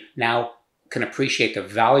only now can appreciate the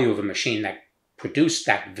value of a machine that produced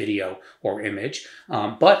that video or image,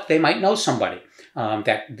 but they might know somebody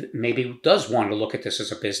that maybe does want to look at this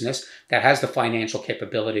as a business, that has the financial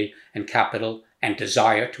capability and capital and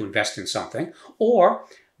desire to invest in something, or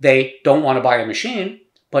they don't want to buy a machine,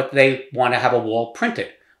 but they want to have a wall printed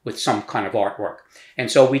with some kind of artwork. And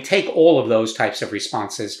so we take all of those types of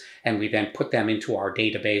responses and we then put them into our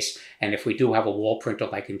database. And if we do have a wall printer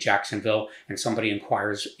like in Jacksonville and somebody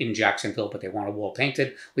inquires in Jacksonville but they want a wall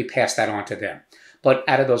painted, we pass that on to them. But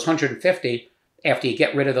out of those 150, after you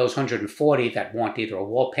get rid of those 140 that want either a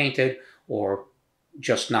wall painted or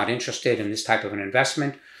just not interested in this type of an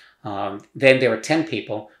investment, then there are 10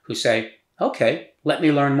 people who say, okay, let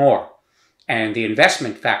me learn more. And the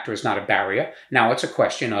investment factor is not a barrier. Now it's a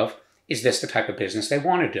question of, is this the type of business they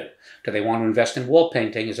want to do? Do they want to invest in wall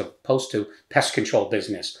painting as opposed to pest control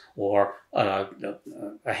business or a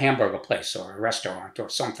hamburger place or a restaurant or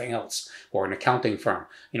something else or an accounting firm?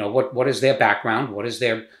 What is their background?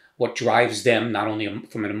 What drives them, not only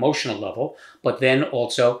from an emotional level, but then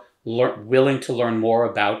also willing to learn more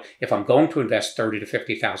about, if I'm going to invest $30,000 to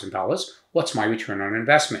 $50,000, what's my return on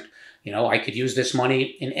investment? I could use this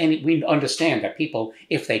money in any. We understand that people,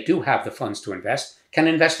 if they do have the funds to invest, can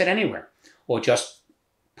invest it anywhere, or just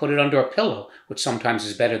put it under a pillow, which sometimes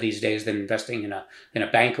is better these days than investing in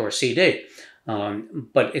a bank or a CD.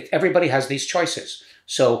 But everybody has these choices,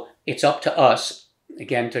 so it's up to us,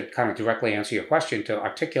 again, to kind of directly answer your question, to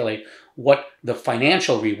articulate what the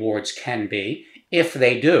financial rewards can be if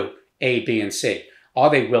they do A, B, and C. Are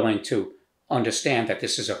they willing to understand that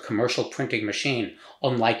this is a commercial printing machine,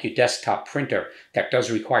 unlike your desktop printer that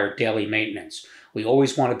does require daily maintenance? We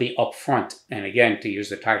always want to be upfront. And again, to use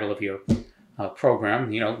the title of your program,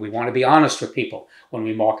 we want to be honest with people when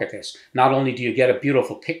we market this. Not only do you get a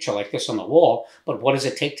beautiful picture like this on the wall, but what does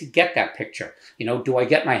it take to get that picture? Do I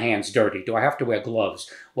get my hands dirty? Do I have to wear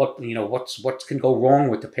gloves? What can go wrong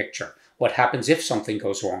with the picture? What happens if something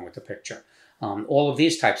goes wrong with the picture? All of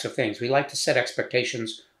these types of things. We like to set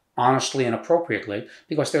expectations honestly and appropriately,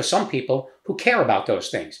 because there are some people who care about those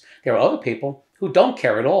things. There are other people who don't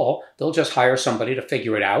care at all. They'll just hire somebody to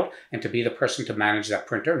figure it out and to be the person to manage that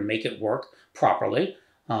printer and make it work properly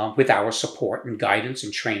with our support and guidance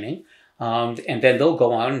and training. And then they'll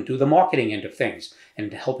go on and do the marketing end of things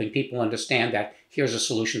and helping people understand that here's a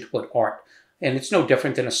solution to put art. And it's no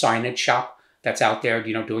different than a signage shop that's out there,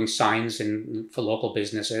 doing signs for local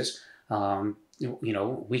businesses.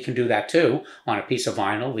 We can do that too on a piece of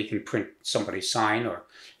vinyl. We can print somebody's sign or,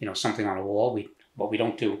 something on a wall. But we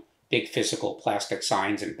don't do big physical plastic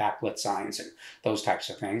signs and backlit signs and those types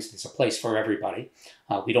of things. There's a place for everybody.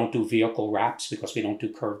 We don't do vehicle wraps because we don't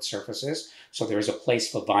do curved surfaces. So there is a place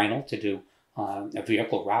for vinyl to do a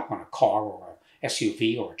vehicle wrap on a car or a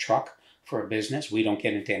SUV or a truck for a business. We don't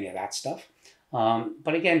get into any of that stuff.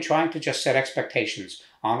 But again, trying to just set expectations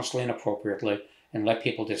honestly and appropriately and let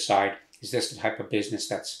people decide, is this the type of business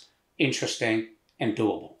that's interesting and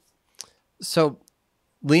doable? So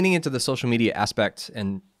leaning into the social media aspect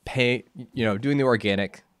and doing the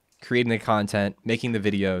organic, creating the content, making the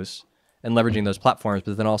videos, and leveraging those platforms,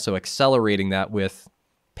 but then also accelerating that with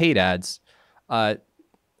paid ads. I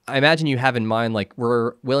imagine you have in mind, like,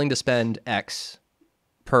 we're willing to spend X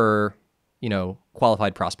per,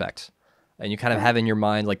 qualified prospect. And you kind of have in your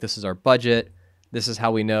mind, like, this is our budget. This is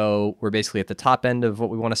how we know we're basically at the top end of what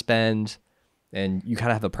we want to spend. And you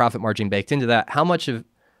kind of have a profit margin baked into that. How much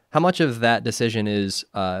of that decision is,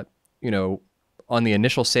 on the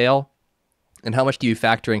initial sale, and how much do you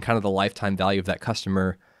factor in kind of the lifetime value of that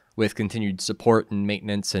customer with continued support and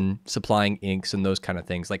maintenance and supplying inks and those kind of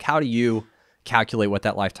things? Like, how do you calculate what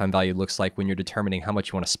that lifetime value looks like when you're determining how much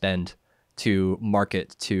you want to spend to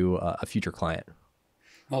market to a future client?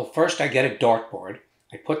 Well, first I get a dartboard.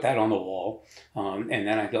 I put that on the wall, and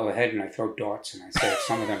then I go ahead and I throw darts, and I say if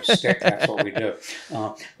some of them stick, that's what we do.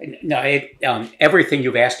 Everything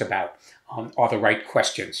you've asked about are the right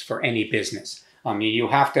questions for any business. You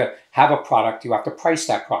have to have a product. You have to price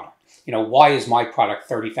that product. Why is my product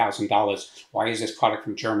 $30,000? Why is this product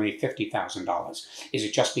from Germany $50,000? Is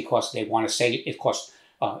it just because they want to say it costs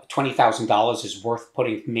 $20,000 is worth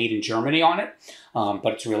putting made in Germany on it,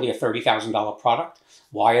 but it's really a $30,000 product?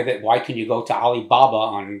 Why can you go to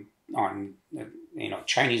Alibaba on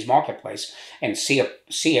Chinese marketplace and see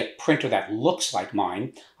a printer that looks like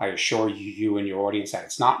mine? I assure you and your audience that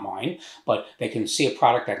it's not mine, but they can see a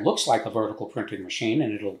product that looks like a vertical printing machine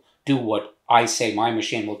and it'll do what I say my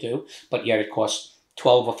machine will do, but yet it costs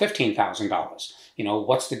 $12,000 or $15,000.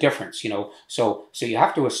 What's the difference? So you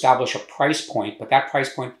have to establish a price point, but that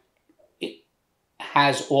price point, it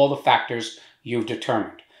has all the factors you've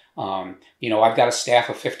determined. I've got a staff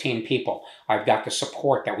of 15 people. I've got the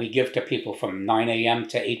support that we give to people from 9 a.m.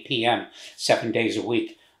 to 8 p.m., 7 days a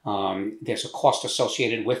week. There's a cost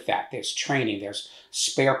associated with that. There's training. There's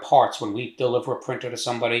spare parts. When we deliver a printer to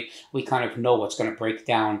somebody, we kind of know what's going to break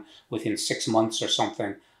down within 6 months or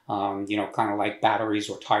something. Kind of like batteries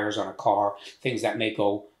or tires on a car, things that may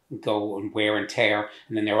go and wear and tear.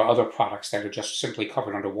 And then there are other products that are just simply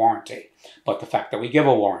covered under warranty. But the fact that we give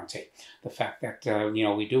a warranty, the fact that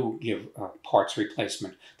we do give parts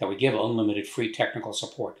replacement, that we give unlimited free technical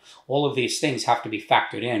support, all of these things have to be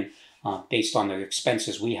factored in based on the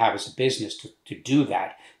expenses we have as a business to do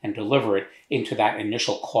that and deliver it into that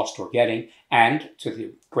initial cost we're getting, and to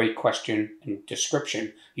the great question and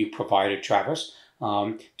description you provided, Travis,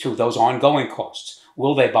 to those ongoing costs.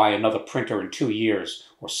 Will they buy another printer in 2 years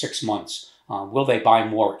or 6 months? Will they buy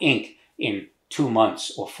more ink in 2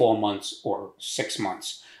 months or 4 months or 6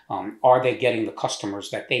 months? Are they getting the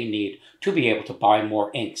customers that they need to be able to buy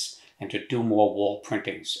more inks and to do more wall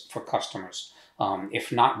printings for customers?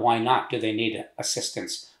 If not, why not? Do they need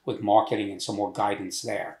assistance with marketing and some more guidance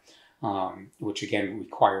there? Which again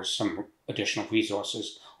requires some additional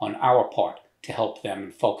resources on our part to help them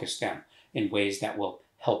and focus them in ways that will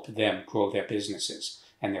help them grow their businesses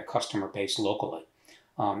and their customer base locally.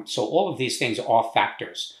 So all of these things are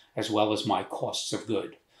factors, as well as my costs of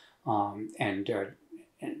good. And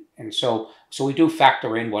so we do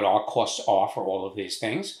factor in what our costs are for all of these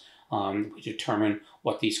things. We determine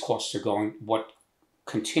what these costs are going, what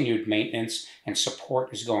continued maintenance and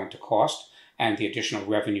support is going to cost, and the additional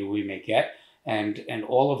revenue we may get. And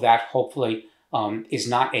all of that hopefully is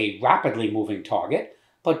not a rapidly moving target,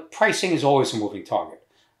 but pricing is always a moving target.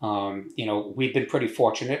 We've been pretty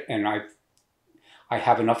fortunate, and I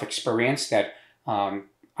have enough experience that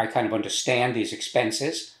I kind of understand these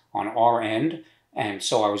expenses on our end, and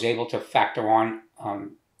so I was able to factor on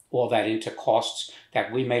all that into costs.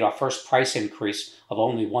 That we made our first price increase of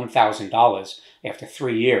only $1,000 after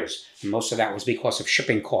 3 years, and most of that was because of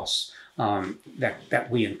shipping costs that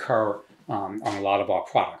we incur on a lot of our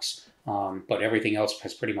products. But everything else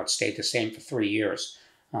has pretty much stayed the same for 3 years.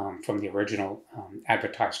 from the original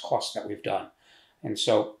advertised cost that we've done. And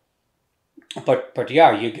so, but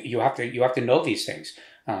yeah, you have to know these things.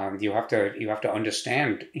 You have to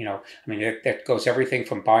understand. I mean, that goes everything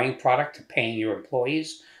from buying product to paying your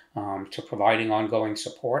employees, to providing ongoing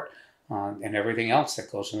support, and everything else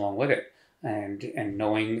that goes along with it, and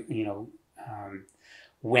knowing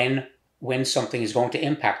when something is going to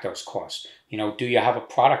impact those costs. Do you have a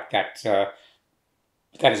product that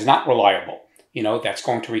is not reliable? That's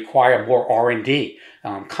going to require more R&D,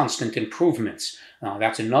 constant improvements.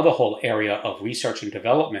 That's another whole area of research and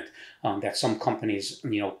development that some companies,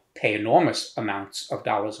 pay enormous amounts of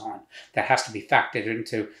dollars on. That has to be factored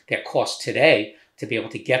into their cost today to be able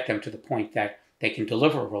to get them to the point that they can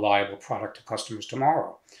deliver a reliable product to customers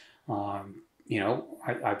tomorrow.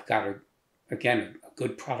 I've got again, a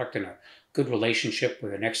good product and a good relationship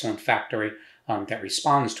with an excellent factory that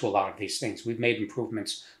responds to a lot of these things. We've made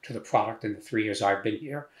improvements to the product in the 3 years I've been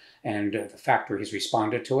here, and the factory has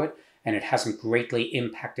responded to it, and it hasn't greatly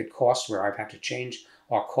impacted costs where I've had to change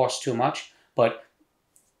our costs too much, but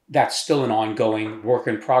that's still an ongoing work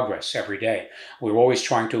in progress every day. We're always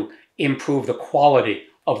trying to improve the quality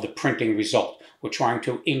of the printing result. We're trying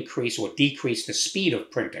to increase or decrease the speed of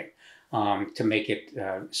printing, to make it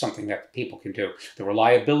something that people can do. The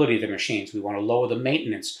reliability of the machines, we want to lower the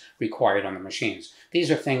maintenance required on the machines.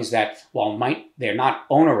 These are things that, while they're not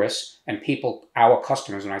onerous, and people, our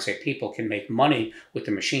customers, when I say people, can make money with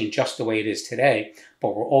the machine just the way it is today,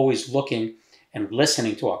 but we're always looking and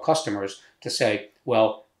listening to our customers to say,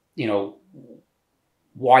 well,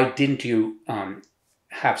 why didn't you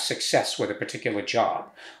have success with a particular job?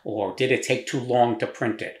 Or did it take too long to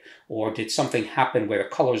print it? Or did something happen where the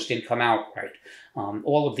colors didn't come out right?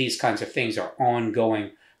 All of these kinds of things are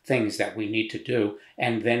ongoing things that we need to do,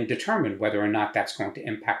 and then determine whether or not that's going to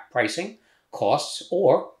impact pricing, costs,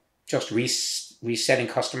 or just resetting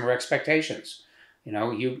customer expectations.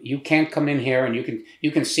 You can't come in here and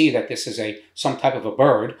you can see that this is some type of a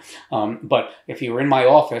bird, but if you were in my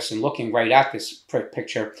office and looking right at this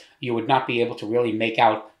picture, you would not be able to really make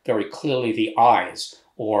out very clearly the eyes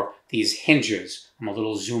or these hinges. I'm a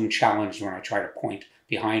little zoom challenged when I try to point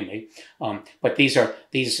behind me, but these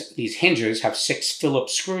hinges have 6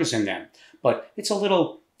 Phillips screws in them. But it's an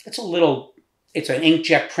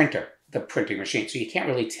inkjet printer, the printing machine, so you can't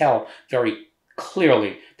really tell very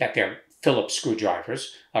clearly that they're Phillips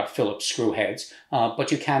screwdrivers, Phillips screw heads,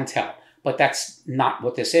 but you can tell. But that's not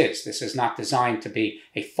what this is. This is not designed to be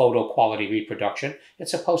a photo quality reproduction.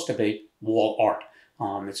 It's supposed to be wall art.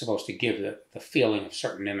 It's supposed to give the feeling of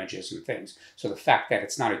certain images and things. So the fact that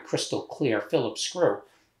it's not a crystal clear Phillips screw,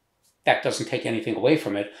 that doesn't take anything away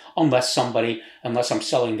from it, unless I'm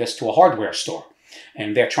selling this to a hardware store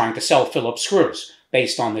and they're trying to sell Phillips screws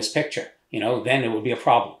based on this picture, then it would be a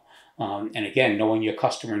problem. And again, knowing your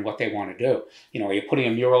customer and what they want to do. You're putting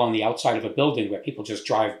a mural on the outside of a building where people just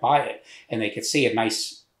drive by it and they could see a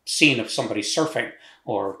nice scene of somebody surfing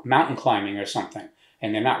or mountain climbing or something.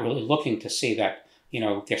 And they're not really looking to see that,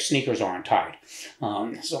 their sneakers aren't tied,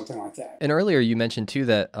 something like that. And earlier you mentioned too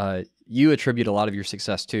that you attribute a lot of your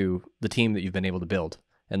success to the team that you've been able to build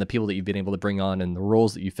and the people that you've been able to bring on and the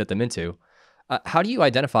roles that you fit them into. How do you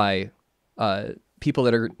identify people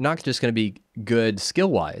that are not just going to be good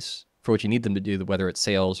skill-wise for what you need them to do, whether it's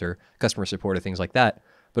sales or customer support or things like that,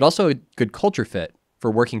 but also a good culture fit for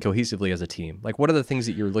working cohesively as a team? Like, what are the things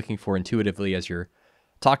that you're looking for intuitively as you're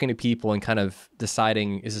talking to people and kind of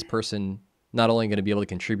deciding, is this person not only going to be able to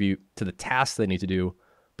contribute to the tasks they need to do,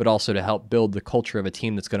 but also to help build the culture of a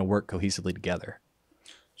team that's going to work cohesively together?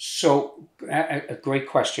 So, a great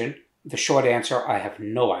question. The short answer, I have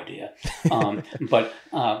no idea. But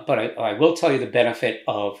I will tell you the benefit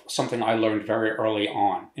of something I learned very early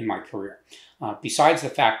on in my career. Besides the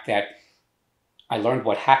fact that I learned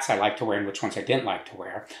what hats I like to wear and which ones I didn't like to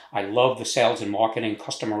wear, I love the sales and marketing,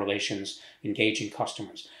 customer relations, engaging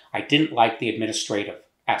customers. I didn't like the administrative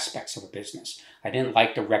aspects of a business. I didn't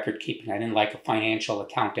like the record keeping. I didn't like the financial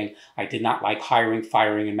accounting. I did not like hiring,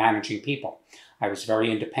 firing, and managing people. I was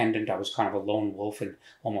very independent. I was kind of a lone wolf in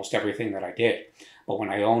almost everything that I did. But when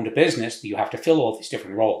I owned a business, you have to fill all these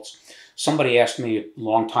different roles. Somebody asked me a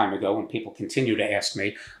long time ago, and people continue to ask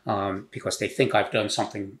me because they think I've done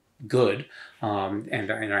something good,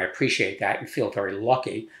 and I appreciate that and feel very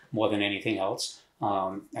lucky more than anything else.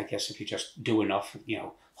 I guess if you just do enough,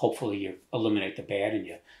 hopefully you eliminate the bad and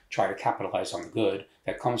you try to capitalize on the good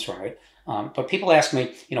that comes from it. But people ask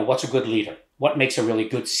me, what's a good leader? What makes a really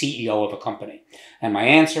good CEO of a company? And my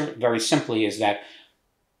answer, very simply, is that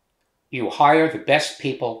you hire the best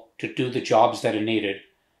people to do the jobs that are needed,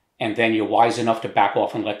 and then you're wise enough to back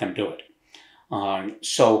off and let them do it.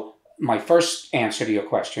 So my first answer to your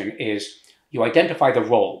question is you identify the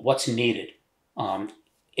role, what's needed.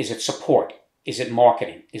 Is it support? Is it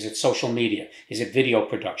marketing? Is it social media? Is it video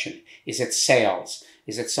production? Is it sales?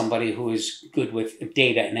 Is it somebody who is good with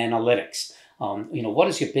data and analytics? What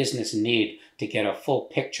does your business need to get a full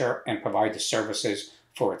picture and provide the services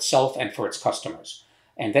for itself and for its customers?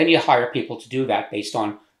 And then you hire people to do that based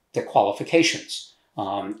on the qualifications.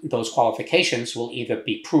 Those qualifications will either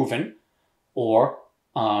be proven or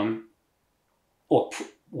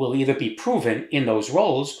will either be proven in those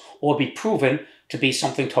roles or be proven to be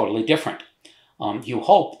something totally different. You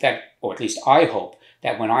hope that, or at least I hope,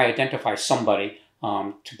 that when I identify somebody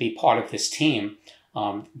to be part of this team,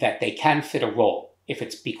 that they can fit a role. If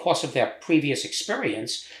it's because of their previous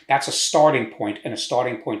experience, that's a starting point and a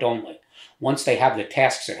starting point only. Once they have the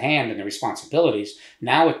tasks at hand and the responsibilities,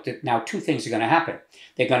 now two things are going to happen.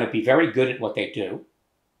 They're going to be very good at what they do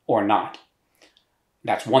or not.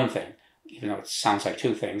 That's one thing, even though it sounds like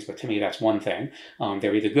two things, but to me that's one thing.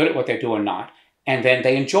 They're either good at what they do or not, and then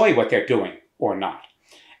they enjoy what they're doing or not.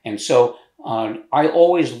 And so I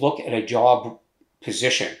always look at a job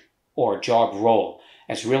position or a job role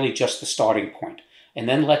as really just the starting point, and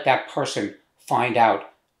then let that person find out,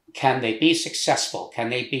 can they be successful? Can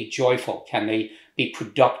they be joyful? Can they be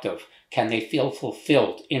productive? Can they feel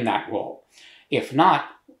fulfilled in that role? If not,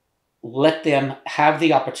 let them have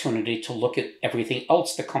the opportunity to look at everything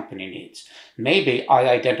else the company needs. Maybe I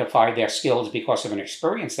identified their skills because of an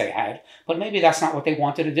experience they had, but maybe that's not what they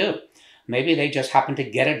wanted to do. Maybe they just happened to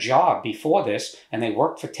get a job before this and they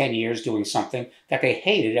worked for 10 years doing something that they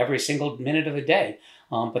hated every single minute of the day.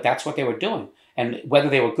 But that's what they were doing. And whether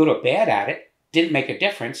they were good or bad at it didn't make a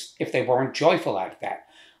difference if they weren't joyful at that.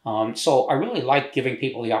 So I really like giving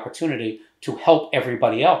people the opportunity to help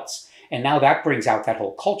everybody else. And now that brings out that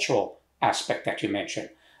whole cultural aspect that you mentioned.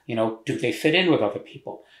 Do they fit in with other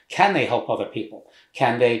people? Can they help other people?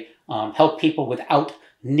 Can they help people without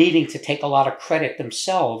needing to take a lot of credit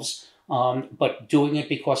themselves, but doing it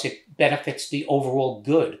because it benefits the overall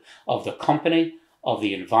good of the company, of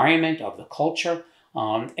the environment, of the culture,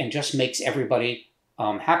 and just makes everybody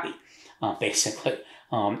happy, basically,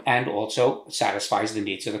 and also satisfies the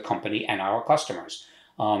needs of the company and our customers.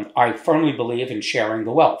 I firmly believe in sharing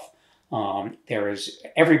the wealth.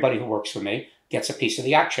 Everybody who works for me gets a piece of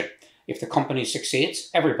the action. If the company succeeds,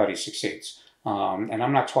 everybody succeeds. And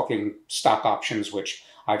I'm not talking stock options, which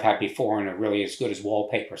I've had before and are really as good as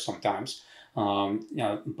wallpaper sometimes,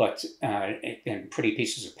 but and pretty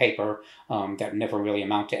pieces of paper that never really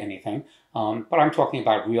amount to anything. But I'm talking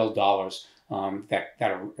about real dollars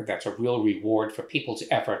that's a real reward for people's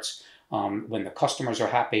efforts when the customers are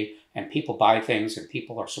happy and people buy things and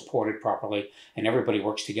people are supported properly and everybody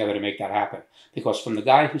works together to make that happen. Because from the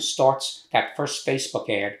guy who starts that first Facebook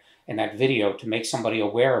ad and that video to make somebody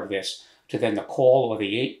aware of this, to then the call or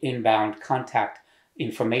the inbound contact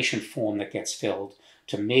information form that gets filled,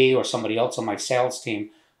 to me or somebody else on my sales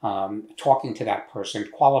team talking to that person,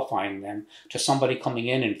 qualifying them, to somebody coming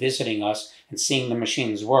in and visiting us and seeing the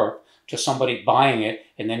machines work, to somebody buying it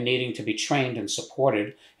and then needing to be trained and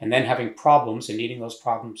supported, and then having problems and needing those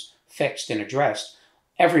problems fixed and addressed.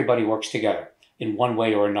 Everybody works together in one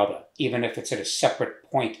way or another, even if it's at a separate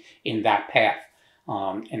point in that path.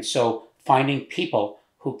 And so finding people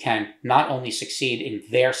who can not only succeed in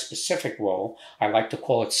their specific role, I like to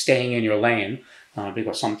call it staying in your lane,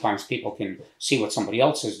 because sometimes people can see what somebody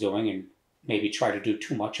else is doing and maybe try to do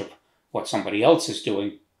too much of what somebody else is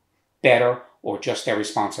doing better or just their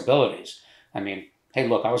responsibilities. I mean, hey,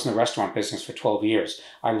 look, I was in the restaurant business for 12 years.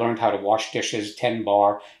 I learned how to wash dishes, tend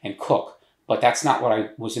bar, and cook. But that's not what I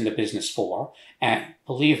was in the business for. And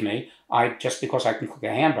believe me, just because I can cook a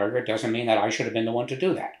hamburger doesn't mean that I should have been the one to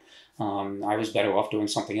do that. I was better off doing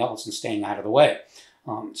something else and staying out of the way.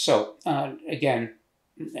 Again,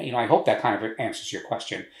 I hope that kind of answers your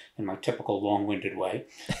question in my typical long-winded way.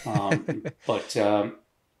 But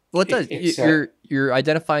well, it does. You're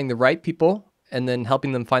identifying the right people and then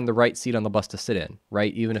helping them find the right seat on the bus to sit in,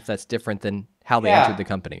 right? Even if that's different than how they entered the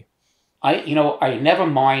company. I never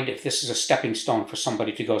mind if this is a stepping stone for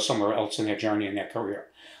somebody to go somewhere else in their journey in their career.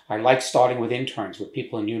 I like starting with interns, with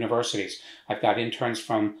people in universities. I've got interns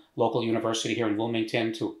from local university here in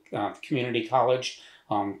Wilmington to community college,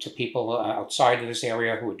 to people outside of this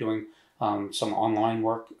area who are doing some online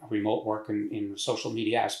work, remote work in social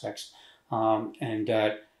media aspects. I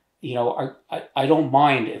don't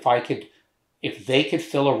mind if they could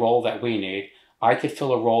fill a role that we need. I could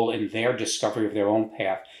fill a role in their discovery of their own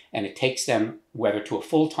path, and it takes them whether to a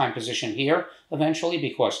full-time position here eventually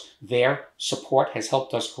because their support has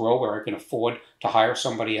helped us grow where I can afford to hire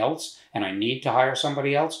somebody else and I need to hire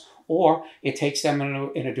somebody else, or it takes them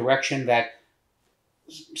in a direction that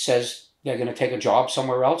says they're going to take a job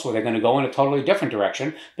somewhere else, or they're going to go in a totally different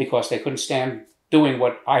direction because they couldn't stand doing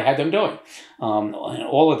what I had them doing. And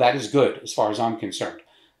all of that is good as far as I'm concerned.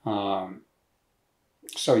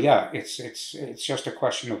 So yeah, it's just a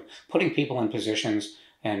question of putting people in positions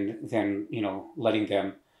and then letting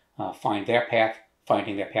them find their path,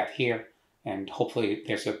 finding their path here, and hopefully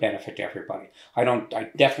there's a benefit to everybody. I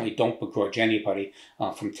definitely don't begrudge anybody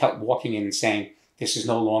from walking in and saying, this is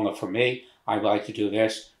no longer for me. I'd like to do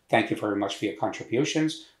this. Thank you very much for your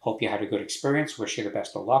contributions. Hope you had a good experience. Wish you the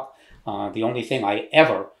best of luck. The only thing I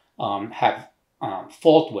ever have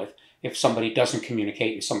fault with, if somebody doesn't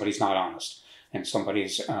communicate and somebody's not honest and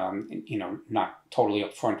somebody's not totally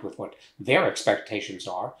upfront with what their expectations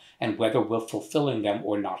are and whether we're fulfilling them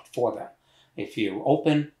or not for them. If you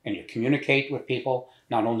open and you communicate with people,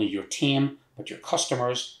 not only your team, but your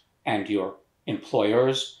customers and your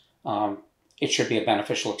employers, it should be a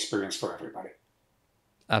beneficial experience for everybody.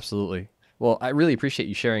 Absolutely. Well, I really appreciate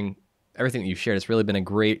you sharing everything that you've shared. It's really been a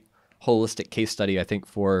great holistic case study, I think,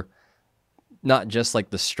 for not just like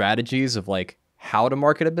the strategies of like how to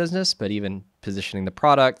market a business, but even positioning the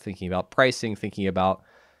product, thinking about pricing, thinking about,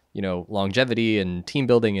 longevity and team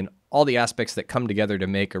building and all the aspects that come together to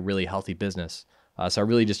make a really healthy business. So I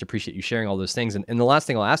really just appreciate you sharing all those things. And the last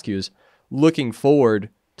thing I'll ask you is, looking forward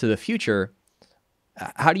to the future,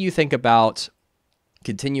 how do you think about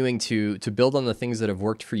continuing to build on the things that have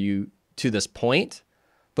worked for you to this point,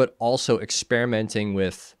 but also experimenting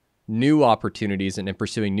with new opportunities and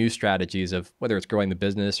pursuing new strategies of whether it's growing the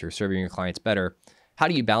business or serving your clients better? How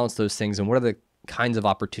do you balance those things, and what are the kinds of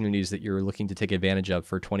opportunities that you're looking to take advantage of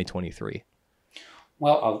for 2023?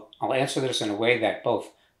 Well, I'll answer this in a way that both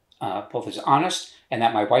is honest and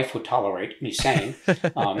that my wife would tolerate me saying,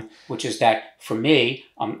 which is that for me,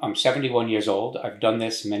 I'm 71 years old. I've done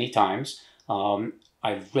this many times.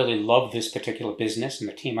 I really love this particular business and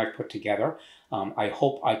the team I've put together. I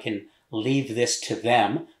hope I can leave this to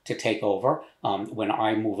them to take over when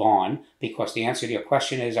I move on, because the answer to your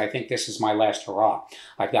question is, I think this is my last hurrah.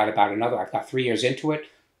 I've got 3 years into it.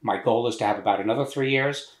 My goal is to have about another 3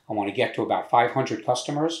 years. I want to get to about 500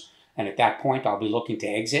 customers. And at that point, I'll be looking to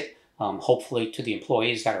exit, hopefully to the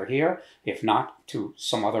employees that are here, if not to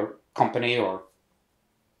some other company or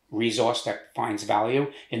resource that finds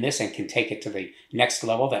value in this and can take it to the next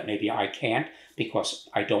level that maybe I can't, because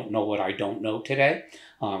I don't know what I don't know today.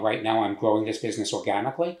 Right now, I'm growing this business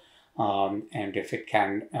organically. And if it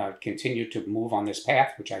can continue to move on this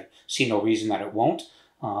path, which I see no reason that it won't,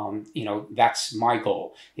 that's my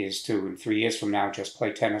goal, is to, in 3 years from now, just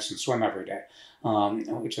play tennis and swim every day,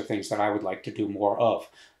 which are things that I would like to do more of.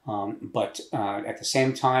 But at the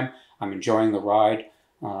same time, I'm enjoying the ride.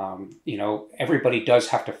 Everybody does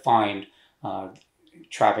have to find,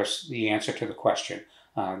 Travis, the answer to the question.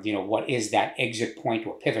 What is that exit point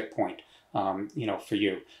or pivot point, for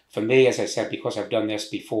you? For me, as I said, because I've done this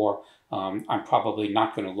before, I'm probably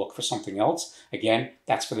not going to look for something else. Again,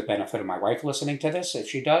 that's for the benefit of my wife listening to this, if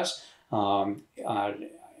she does.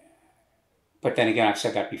 But then again, I've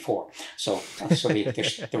said that before. So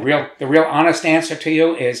the real honest answer to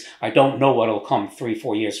you is, I don't know what'll come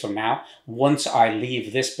 3-4 years from now once I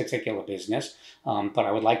leave this particular business. But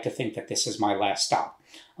I would like to think that this is my last stop.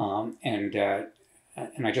 And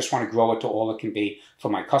I just want to grow it to all it can be for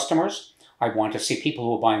my customers. I want to see people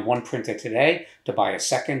who are buying one printer today to buy a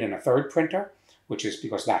second and a third printer, which is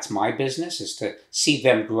because that's my business, is to see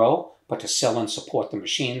them grow, but to sell and support the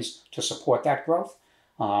machines to support that growth.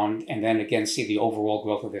 And then again, see the overall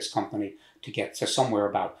growth of this company to get to somewhere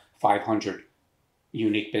about 500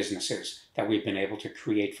 unique businesses that we've been able to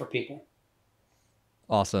create for people.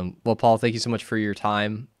 Awesome. Well, Paul, thank you so much for your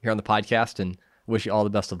time here on the podcast, and wish you all the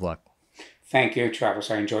best of luck. Thank you,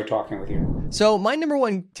 Travis. I enjoyed talking with you. So my number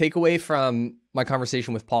one takeaway from my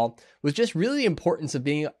conversation with Paul was just really the importance of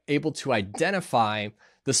being able to identify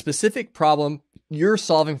the specific problem you're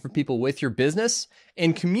solving for people with your business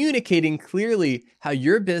and communicating clearly how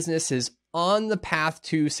your business is on the path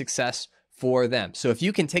to success for them. So if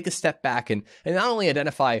you can take a step back and not only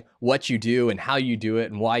identify what you do and how you do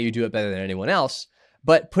it and why you do it better than anyone else,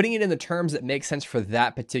 but putting it in the terms that make sense for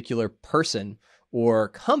that particular person or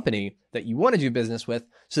company that you want to do business with,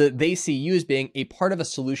 so that they see you as being a part of a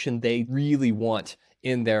solution they really want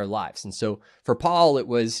in their lives. And so for Paul, it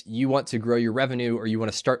was, you want to grow your revenue, or you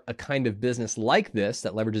want to start a kind of business like this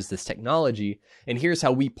that leverages this technology. And here's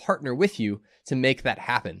how we partner with you to make that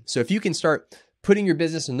happen. So if you can start putting your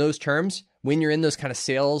business in those terms, when you're in those kind of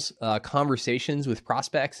sales conversations with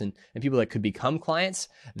prospects and people that could become clients,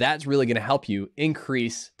 that's really going to help you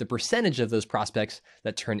increase the percentage of those prospects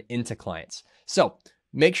that turn into clients. So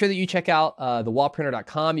Make sure that you check out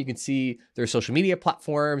thewallprinter.com. You can see their social media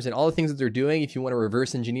platforms and all the things that they're doing if you want to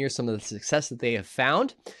reverse engineer some of the success that they have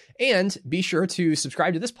found. And be sure to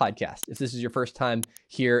subscribe to this podcast if this is your first time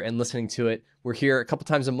here and listening to it. We're here a couple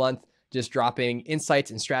times a month, just dropping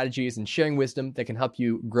insights and strategies and sharing wisdom that can help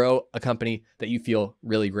you grow a company that you feel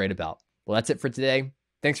really great about. Well, that's it for today.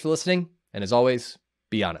 Thanks for listening. And as always,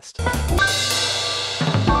 be honest.